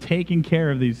herdsmen who have taken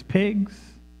care of these pigs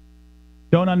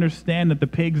don't understand that the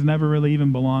pigs never really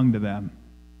even belonged to them.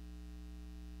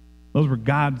 Those were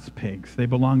God's pigs. They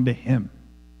belonged to him.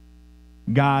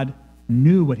 God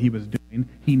knew what he was doing.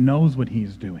 He knows what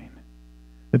he's doing.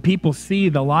 The people see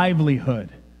the livelihood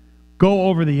go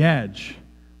over the edge.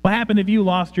 What happened if you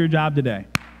lost your job today?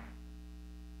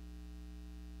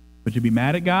 Would you be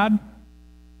mad at God?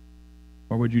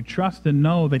 Or would you trust and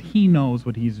know that he knows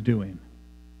what he's doing?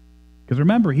 Because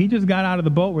remember, he just got out of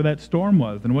the boat where that storm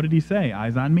was. And what did he say?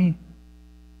 Eyes on me.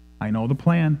 I know the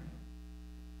plan.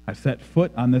 I set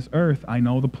foot on this earth. I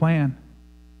know the plan.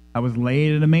 I was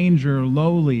laid in a manger,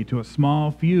 lowly to a small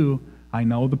few. I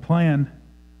know the plan.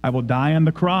 I will die on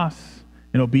the cross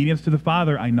in obedience to the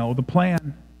Father. I know the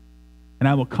plan. And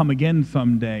I will come again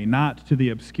someday, not to the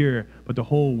obscure, but the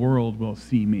whole world will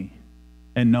see me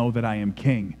and know that I am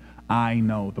king. I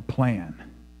know the plan.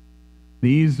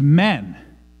 These men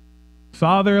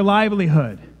saw their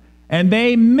livelihood, and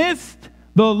they missed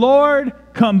the Lord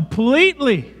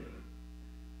completely.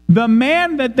 The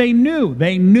man that they knew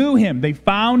him. They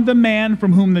found the man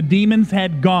from whom the demons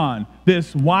had gone.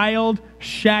 This wild,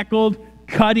 shackled,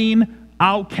 cutting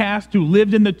outcast who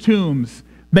lived in the tombs.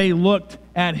 They looked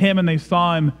at him and they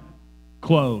saw him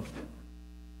clothed.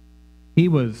 He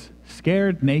was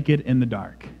scared, naked, in the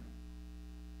dark.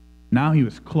 Now he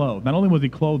was clothed. Not only was he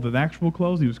clothed with actual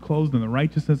clothes, he was clothed in the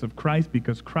righteousness of Christ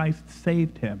because Christ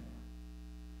saved him.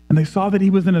 And they saw that he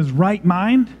was in his right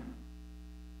mind.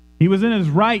 He was in his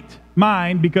right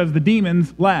mind because the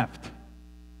demons left.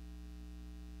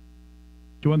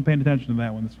 If you wasn't paying attention to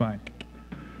that one, that's fine.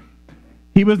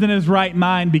 He was in his right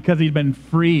mind because he'd been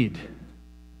freed.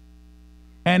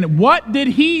 And what did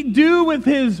he do with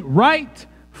his right,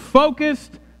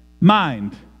 focused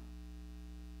mind?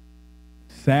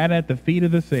 Sat at the feet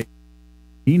of the Savior.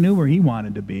 He knew where he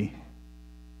wanted to be.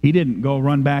 He didn't go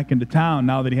run back into town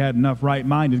now that he had enough right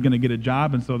mind. He's going to get a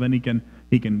job, and so then he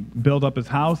can build up his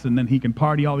house, and then he can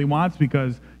party all he wants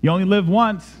because you only live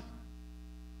once.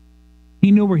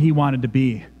 He knew where he wanted to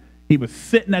be. He was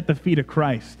sitting at the feet of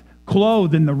Christ,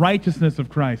 clothed in the righteousness of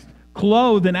Christ,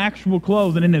 clothed in actual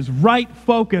clothes and in his right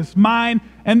focused mind,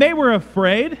 and they were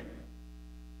afraid.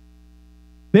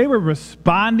 They were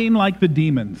responding like the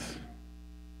demons.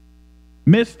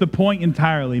 Missed the point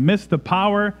entirely, missed the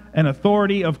power and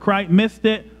authority of Christ, missed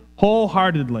it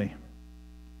wholeheartedly.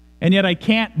 And yet I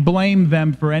can't blame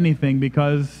them for anything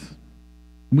because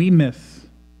we miss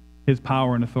his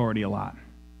power and authority a lot.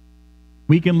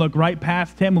 We can look right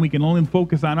past him and we can only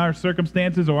focus on our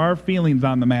circumstances or our feelings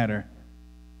on the matter.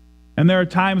 And there are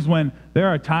times when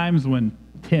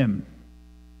Tim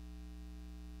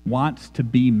wants to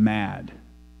be mad.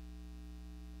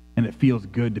 And it feels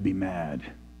good to be mad.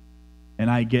 And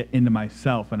I get into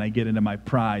myself, and I get into my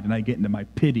pride, and I get into my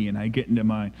pity, and I get into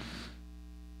my...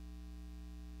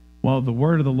 Well, the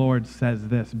word of the Lord says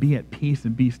this, be at peace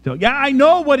and be still. Yeah, I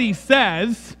know what he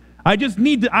says. I just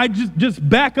need to, just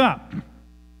back up.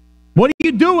 What are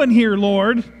you doing here,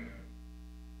 Lord?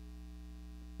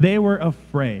 They were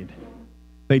afraid.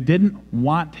 They didn't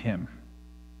want him.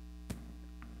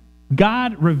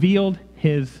 God revealed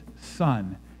his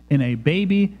son in a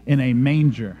baby in a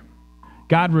manger.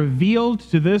 God revealed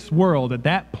to this world at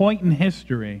that point in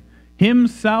history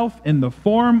himself in the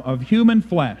form of human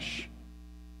flesh.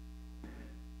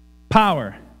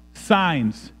 Power,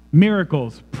 signs,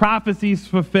 miracles, prophecies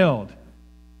fulfilled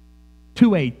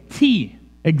to a T,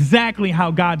 exactly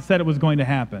how God said it was going to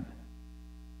happen.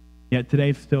 Yet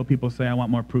today still people say, I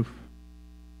want more proof.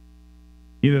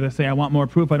 Either they say, I want more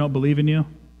proof, I don't believe in you,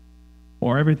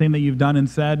 or everything that you've done and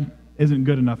said isn't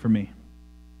good enough for me.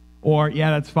 Or, yeah,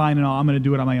 that's fine and all, I'm going to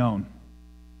do it on my own.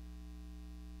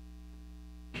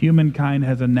 Humankind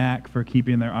has a knack for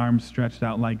keeping their arms stretched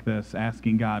out like this,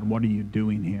 asking God, what are you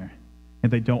doing here? If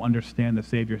they don't understand, the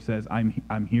Savior says,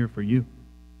 I'm here for you.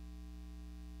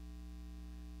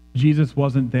 Jesus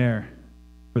wasn't there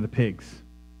for the pigs.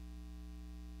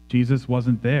 Jesus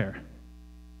wasn't there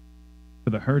for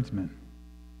the herdsmen.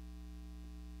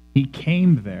 He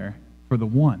came there for the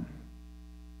one.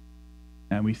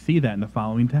 And we see that in the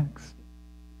following text.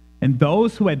 And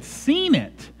those who had seen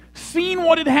it, seen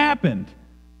what had happened,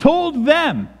 told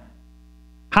them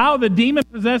how the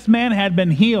demon-possessed man had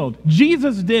been healed.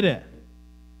 Jesus did it.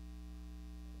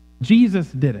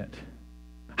 Jesus did it.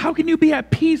 How can you be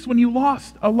at peace when you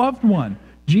lost a loved one?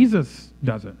 Jesus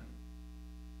does it.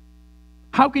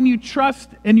 How can you trust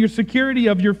in your security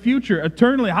of your future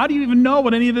eternally? How do you even know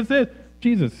what any of this is?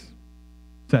 Jesus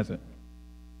says it.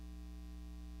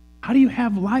 How do you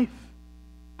have life?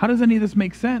 How does any of this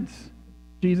make sense?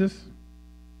 Jesus.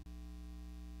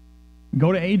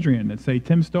 Go to Adrian and say,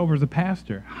 Tim Stover's a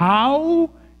pastor.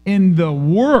 How in the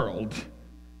world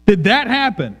did that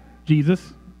happen?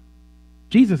 Jesus.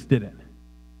 Jesus did it.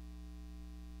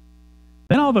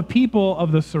 Then all the people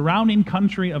of the surrounding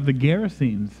country of the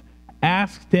Gerasenes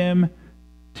asked him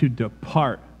to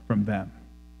depart from them.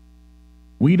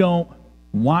 We don't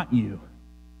want you.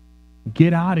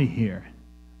 Get out of here.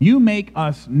 You make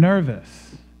us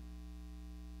nervous.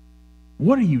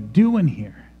 What are you doing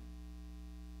here?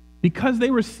 Because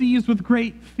they were seized with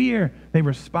great fear, they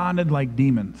responded like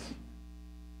demons.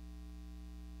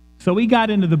 So he got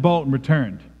into the boat and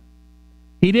returned.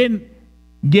 He didn't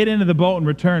get into the boat and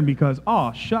return because,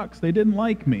 oh, shucks, they didn't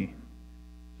like me.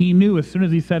 He knew as soon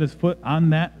as he set his foot on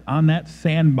that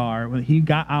sandbar, when he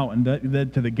got out and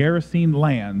to the Gerasene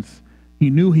lands,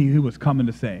 he knew he was coming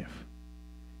to save.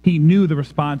 He knew the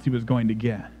response he was going to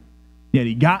get. Yet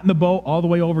he got in the boat all the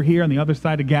way over here on the other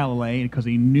side of Galilee because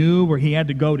he knew where he had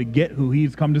to go to get who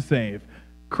he's come to save.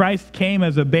 Christ came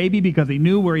as a baby because he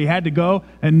knew where he had to go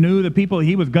and knew the people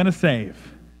he was going to save.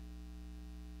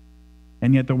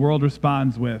 And yet the world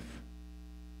responds with,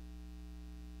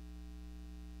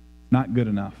 not good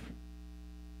enough.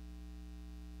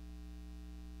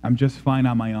 I'm just fine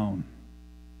on my own.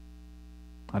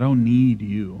 I don't need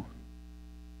you.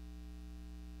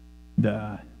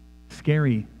 The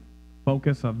scary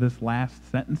focus of this last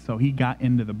sentence, so he got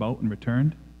into the boat and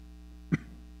returned.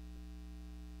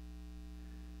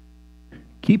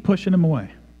 Keep pushing him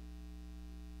away.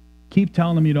 Keep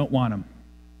telling him you don't want him.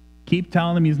 Keep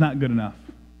telling him he's not good enough.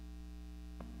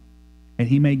 And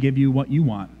he may give you what you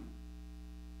want.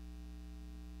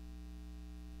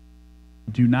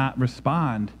 Do not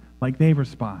respond like they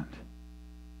respond.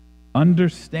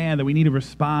 Understand that we need to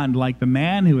respond like the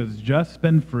man who has just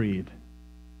been freed.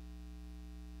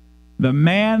 The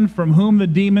man from whom the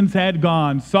demons had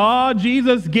gone saw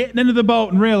Jesus getting into the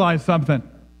boat and realized something.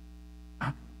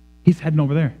 He's heading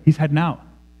over there. He's heading out.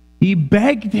 He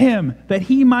begged him that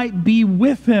he might be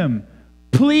with him.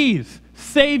 Please,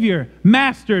 Savior,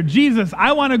 Master, Jesus,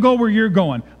 I want to go where you're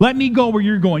going. Let me go where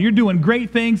you're going. You're doing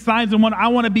great things, signs and wonders. I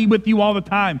want to be with you all the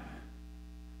time.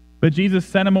 But Jesus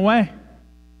sent him away,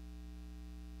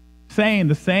 saying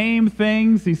the same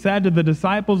things he said to the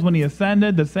disciples when he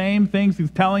ascended, the same things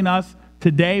he's telling us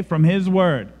today from his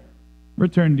word.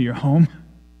 Return to your home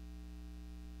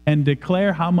and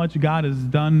declare how much God has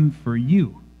done for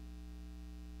you.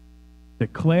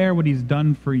 Declare what he's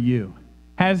done for you.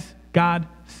 Has God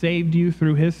saved you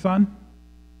through his Son?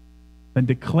 Then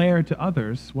declare to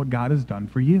others what God has done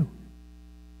for you.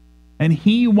 And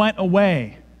he went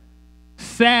away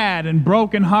sad and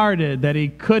brokenhearted that he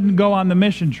couldn't go on the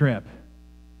mission trip.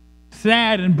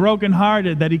 Sad and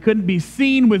brokenhearted that he couldn't be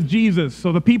seen with Jesus,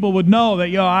 so the people would know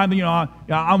that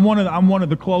I'm one of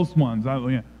the close ones.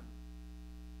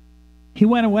 He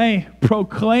went away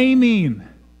proclaiming,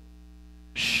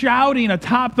 shouting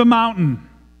atop the mountain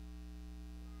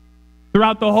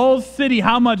throughout the whole city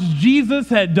how much Jesus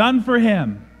had done for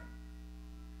him.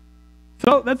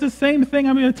 So that's the same thing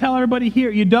I'm going to tell everybody here.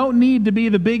 You don't need to be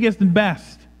the biggest and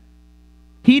best.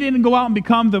 He didn't go out and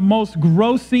become the most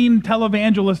grossing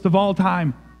televangelist of all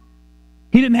time.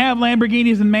 He didn't have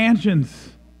Lamborghinis and mansions.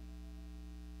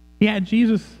 He had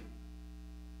Jesus.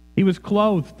 He was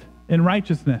clothed in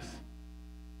righteousness.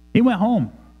 He went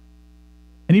home.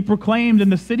 And he proclaimed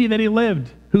in the city that he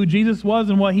lived who Jesus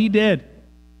was and what he did.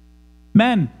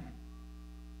 Men,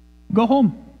 go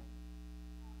home.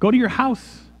 Go to your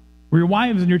house where your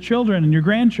wives and your children and your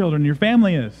grandchildren and your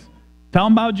family is. Tell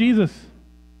them about Jesus.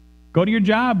 Go to your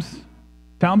jobs.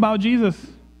 Tell them about Jesus.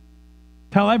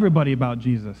 Tell everybody about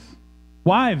Jesus.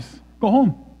 Wives, go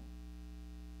home.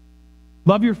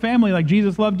 Love your family like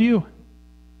Jesus loved you.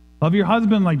 Love your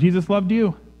husband like Jesus loved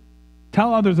you.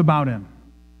 Tell others about him.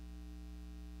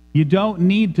 You don't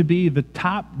need to be the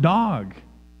top dog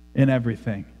in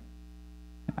everything.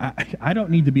 I don't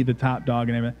need to be the top dog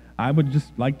in everything. I would just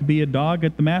like to be a dog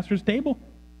at the master's table,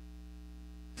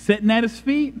 sitting at his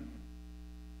feet.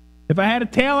 If I had a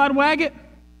tail, I'd wag it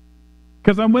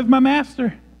because I'm with my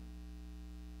master.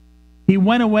 He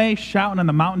went away shouting on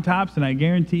the mountaintops, and I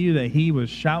guarantee you that he was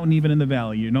shouting even in the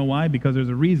valley. You know why? Because there's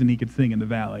a reason he could sing in the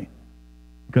valley.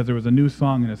 Because there was a new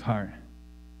song in his heart.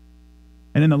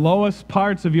 And in the lowest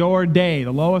parts of your day,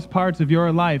 the lowest parts of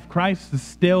your life, Christ is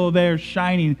still there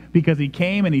shining because he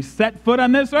came and he set foot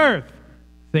on this earth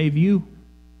to save you.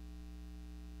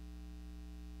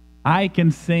 I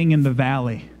can sing in the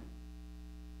valley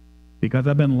because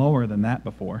I've been lower than that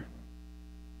before.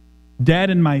 Dead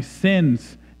in my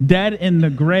sins, dead in the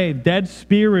grave, dead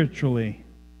spiritually.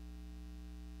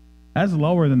 That's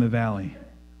lower than the valley.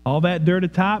 All that dirt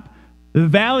atop, the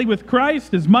valley with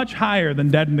Christ is much higher than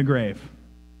dead in the grave.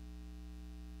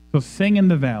 So sing in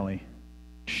the valley,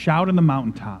 shout in the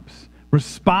mountaintops,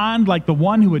 respond like the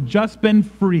one who had just been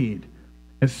freed.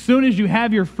 As soon as you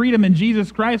have your freedom in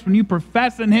Jesus Christ, when you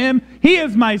profess in him, he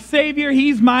is my Savior,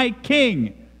 he's my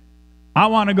King. I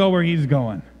want to go where he's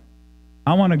going.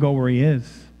 I want to go where he is.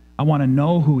 I want to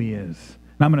know who he is.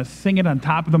 And I'm going to sing it on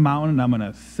top of the mountain, and I'm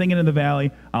going to sing it in the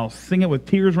valley. I'll sing it with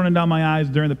tears running down my eyes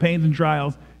during the pains and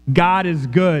trials. God is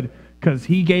good because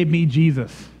he gave me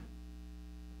Jesus,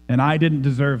 and I didn't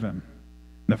deserve him.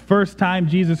 The first time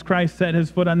Jesus Christ set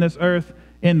his foot on this earth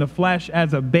in the flesh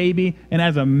as a baby and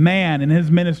as a man in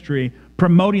his ministry,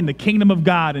 promoting the kingdom of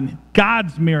God and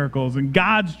God's miracles and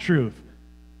God's truth.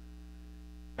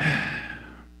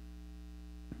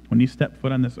 When he stepped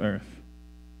foot on this earth,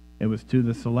 it was to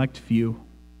the select few.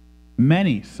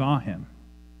 Many saw him.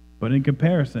 But in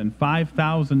comparison,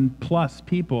 5,000 plus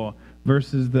people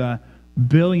versus the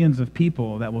billions of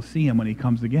people that will see him when he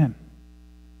comes again.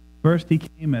 First, he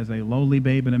came as a lowly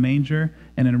babe in a manger,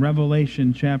 and in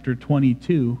Revelation chapter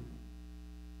 22,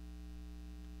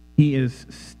 he is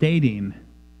stating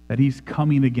that he's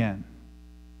coming again.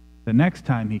 The next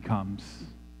time he comes,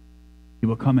 he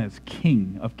will come as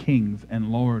King of kings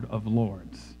and Lord of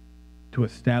lords to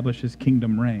establish his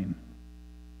kingdom reign.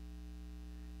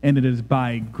 And it is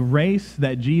by grace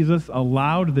that Jesus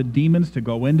allowed the demons to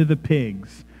go into the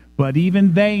pigs. But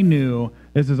even they knew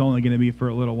this is only going to be for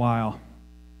a little while.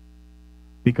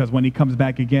 Because when he comes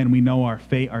back again, we know our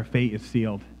fate is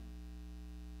sealed.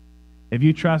 If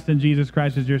you trust in Jesus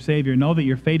Christ as your Savior, know that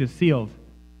your fate is sealed.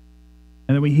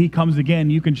 And then when he comes again,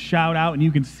 you can shout out and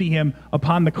you can see him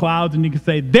upon the clouds and you can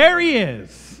say, there he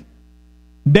is.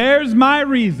 There's my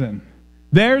reason.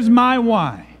 There's my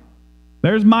why.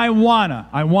 There's my wanna.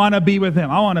 I want to be with him.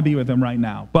 I want to be with him right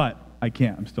now, but I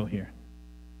can't. I'm still here.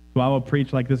 So I will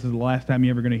preach like this is the last time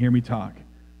you're ever going to hear me talk.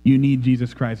 You need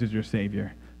Jesus Christ as your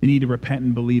Savior. You need to repent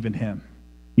and believe in him.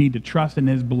 You need to trust in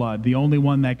his blood, the only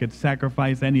one that could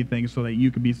sacrifice anything so that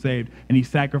you could be saved. And he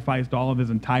sacrificed all of his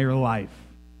entire life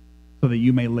so that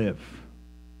you may live.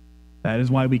 That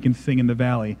is why we can sing in the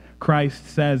valley. Christ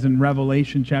says in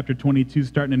Revelation chapter 22,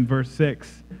 starting in verse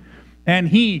 6, and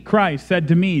he, Christ, said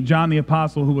to me, John the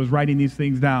Apostle, who was writing these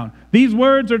things down, these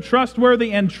words are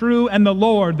trustworthy and true, and the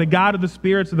Lord, the God of the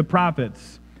spirits of the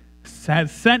prophets,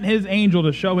 has sent his angel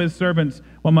to show his servants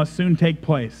what must soon take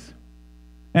place.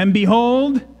 And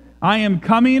behold, I am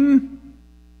coming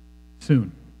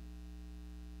soon.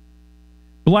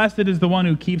 Blessed is the one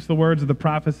who keeps the words of the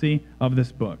prophecy of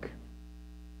this book.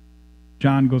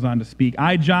 John goes on to speak.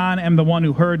 I, John, am the one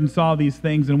who heard and saw these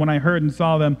things, and when I heard and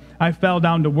saw them, I fell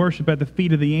down to worship at the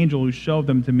feet of the angel who showed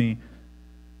them to me.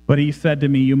 But he said to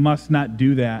me, you must not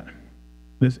do that.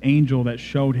 This angel that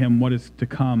showed him what is to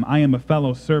come. I am a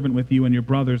fellow servant with you and your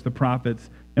brothers, the prophets,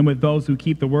 and with those who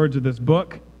keep the words of this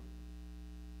book.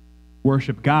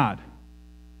 Worship God.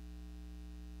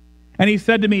 And he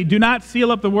said to me, do not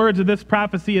seal up the words of this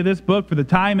prophecy of this book, for the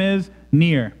time is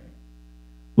near.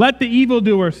 Let the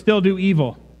evildoer still do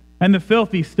evil, and the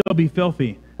filthy still be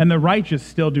filthy, and the righteous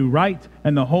still do right,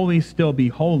 and the holy still be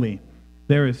holy.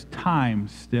 There is time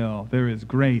still. There is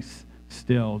grace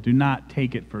still. Do not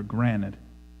take it for granted.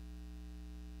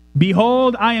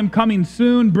 Behold, I am coming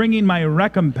soon, bringing my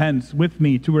recompense with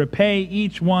me to repay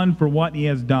each one for what he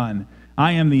has done.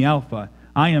 I am the Alpha,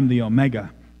 I am the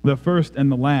Omega, the first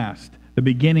and the last, the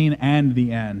beginning and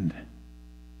the end.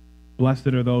 Blessed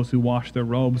are those who wash their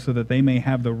robes so that they may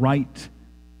have the right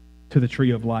to the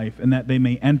tree of life and that they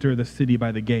may enter the city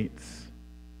by the gates.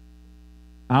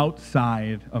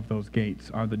 Outside of those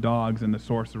gates are the dogs and the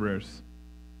sorcerers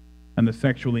and the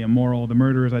sexually immoral, the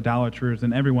murderers, idolaters,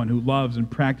 and everyone who loves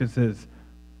and practices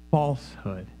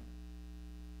falsehood.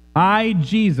 I,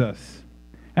 Jesus,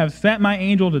 have sent my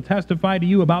angel to testify to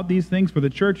you about these things for the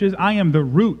churches. I am the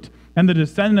root and the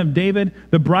descendant of David,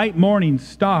 the bright morning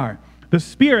star. The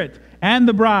Spirit and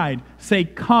the bride say,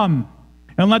 come.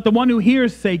 And let the one who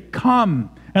hears say,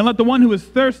 come. And let the one who is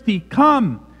thirsty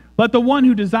come. Let the one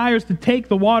who desires to take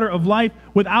the water of life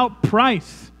without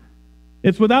price.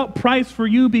 It's without price for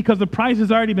you because the price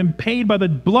has already been paid by the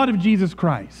blood of Jesus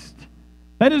Christ.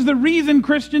 That is the reason,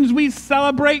 Christians, we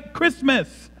celebrate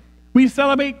Christmas. We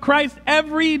celebrate Christ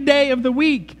every day of the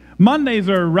week. Mondays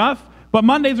are rough, but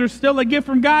Mondays are still a gift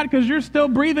from God because you're still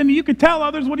breathing and you can tell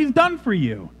others what he's done for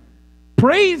you.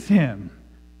 Praise him.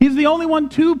 He's the only one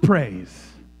to praise.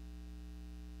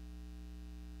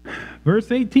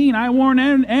 Verse 18, I warn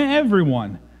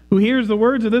everyone who hears the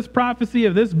words of this prophecy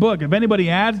of this book. If anybody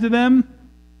adds to them,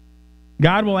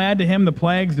 God will add to him the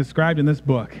plagues described in this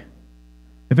book.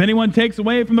 If anyone takes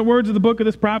away from the words of the book of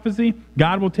this prophecy,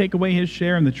 God will take away his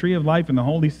share in the tree of life and the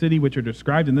holy city which are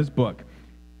described in this book.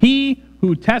 He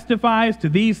who testifies to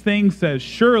these things says,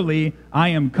 surely I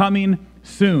am coming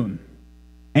soon.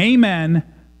 Amen.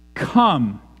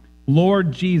 Come,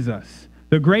 Lord Jesus.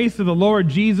 The grace of the Lord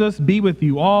Jesus be with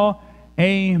you all.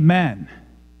 Amen.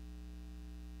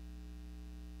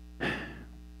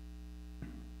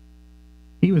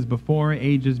 He was before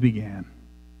ages began.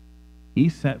 He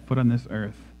set foot on this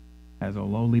earth as a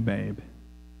lowly babe.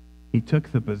 He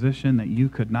took the position that you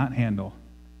could not handle,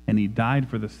 and he died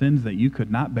for the sins that you could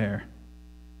not bear.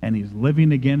 And he's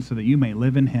living again so that you may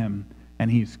live in him, and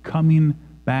he's coming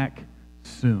back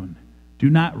soon. Do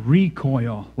not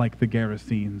recoil like the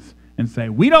Gerasenes and say,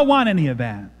 we don't want any of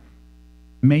that.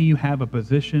 May you have a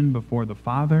position before the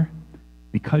Father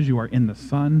because you are in the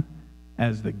Son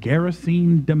as the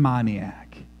Gerasene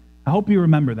demoniac. I hope you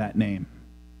remember that name.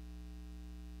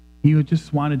 He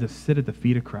just wanted to sit at the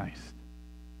feet of Christ.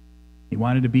 He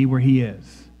wanted to be where he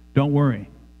is. Don't worry.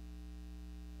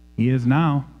 He is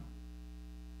now.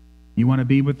 You want to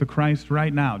be with the Christ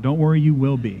right now. Don't worry, you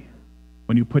will be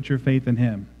when you put your faith in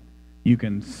him. You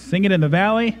can sing it in the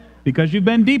valley because you've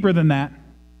been deeper than that.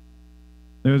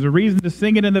 There's a reason to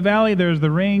sing it in the valley. There's the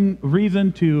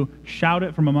reason to shout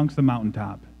it from amongst the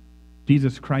mountaintop.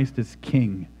 Jesus Christ is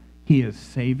King. He is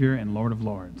Savior and Lord of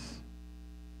Lords.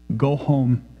 Go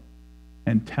home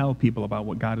and tell people about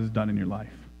what God has done in your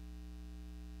life.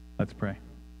 Let's pray.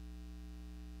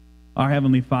 Our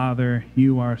Heavenly Father,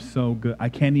 you are so good. I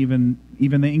can't even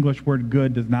the English word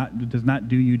good does not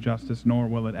do you justice, nor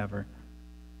will it ever.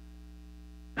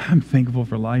 I'm thankful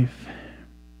for life.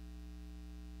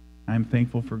 I'm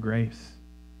thankful for grace.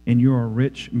 In your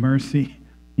rich mercy,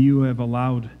 you have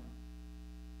allowed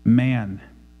man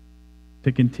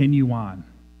to continue on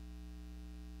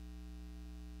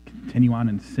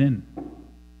in sin.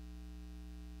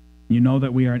 You know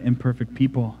that we are an imperfect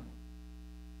people.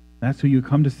 That's who you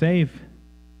come to save.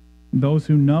 Those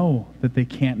who know that they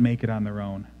can't make it on their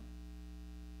own.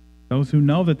 Those who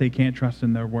know that they can't trust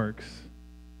in their works.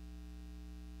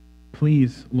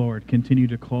 Please, Lord, continue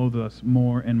to clothe us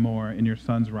more and more in your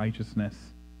Son's righteousness.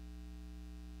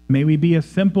 May we be a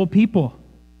simple people,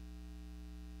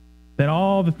 that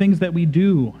all the things that we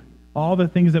do, all the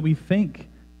things that we think,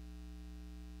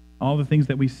 all the things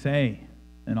that we say,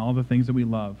 and all the things that we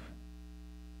love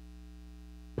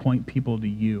point people to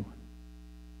you.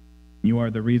 You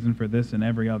are the reason for this and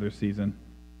every other season.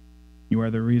 You are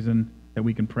the reason that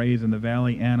we can praise in the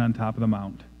valley and on top of the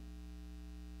mount.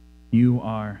 You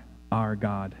are our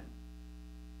God.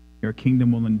 Your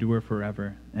kingdom will endure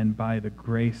forever, and by the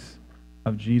grace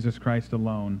of Jesus Christ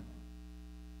alone,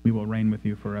 we will reign with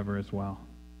you forever as well.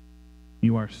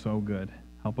 You are so good.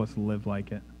 Help us live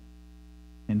like it.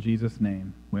 In Jesus'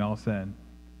 name, we all said,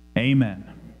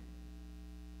 amen.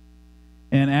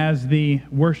 And as the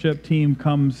worship team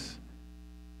comes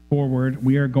forward,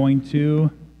 we are going to,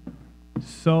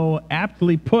 so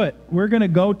aptly put, we're going to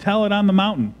go tell it on the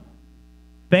mountain.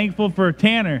 Thankful for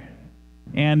Tanner.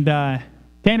 And Tanner,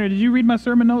 did you read my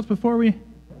sermon notes before we?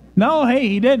 No, hey,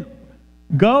 he didn't.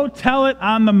 Go tell it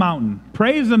on the mountain.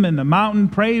 Praise him in the mountain,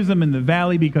 praise him in the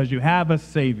valley, because you have a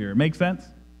Savior. Make sense?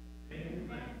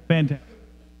 Amen. Fantastic.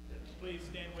 Please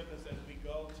stand with us as we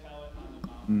go tell it on the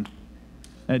mountain.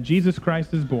 That Jesus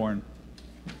Christ is born.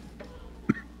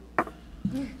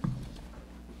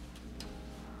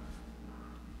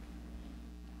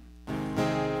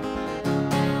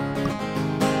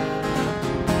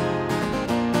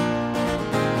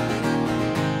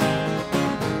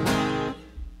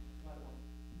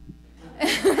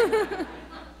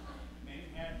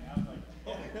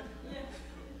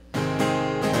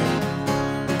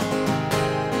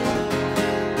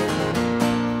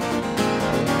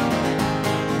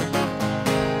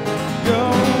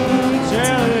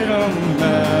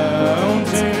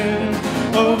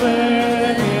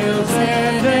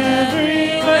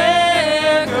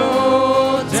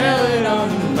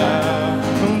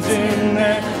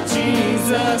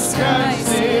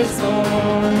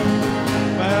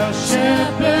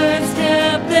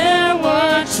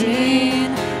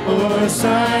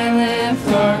 Silent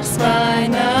flocks by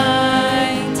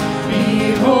night,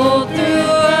 behold,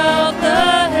 throughout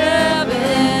the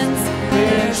heavens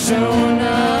there shone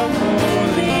a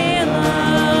holy light.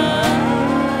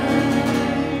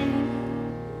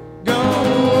 Go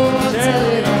tell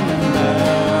it on the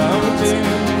mountain,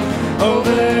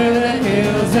 over the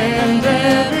hills and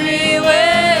everywhere.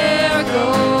 Go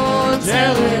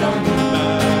tell it on the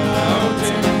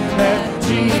mountain that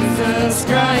Jesus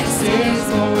Christ is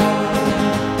Lord.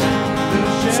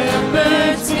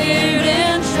 Shepherds feared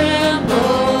and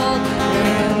trembled,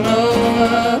 and lo,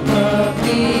 above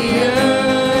the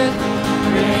earth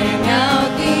rang out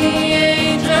the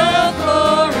angel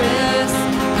chorus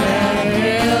that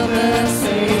hailed the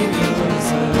Savior's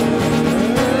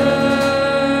birth.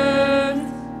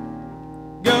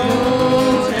 Go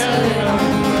tell it on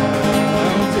the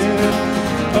mountain,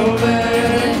 over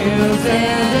the hills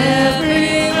and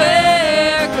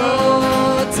everywhere. Go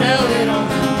tell it on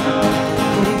the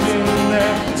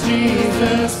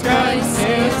Jesus Christ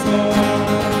is born.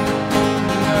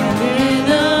 In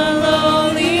a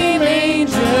lowly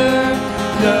manger,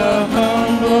 the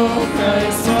humble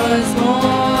Christ was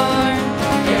born,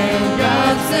 and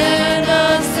God sent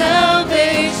us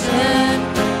salvation,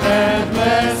 that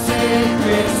blessed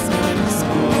Christmas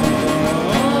morn.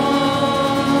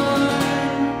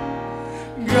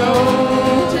 Go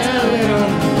tell it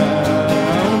on the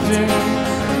mountain,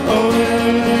 over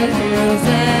the hills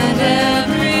and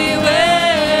everywhere.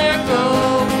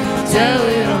 Tell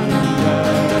it on the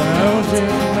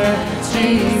mountain that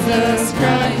Jesus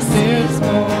Christ is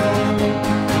born.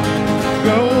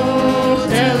 Go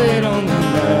tell it on the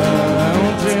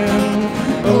mountain,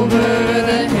 over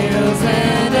the hills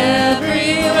and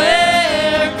everywhere.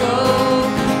 Go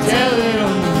tell it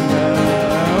on the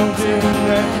mountain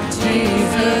that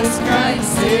Jesus Christ